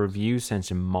haven't had a review since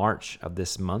March of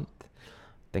this month.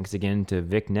 Thanks again to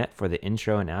VicNet for the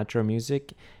intro and outro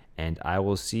music. And I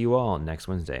will see you all next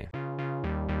Wednesday.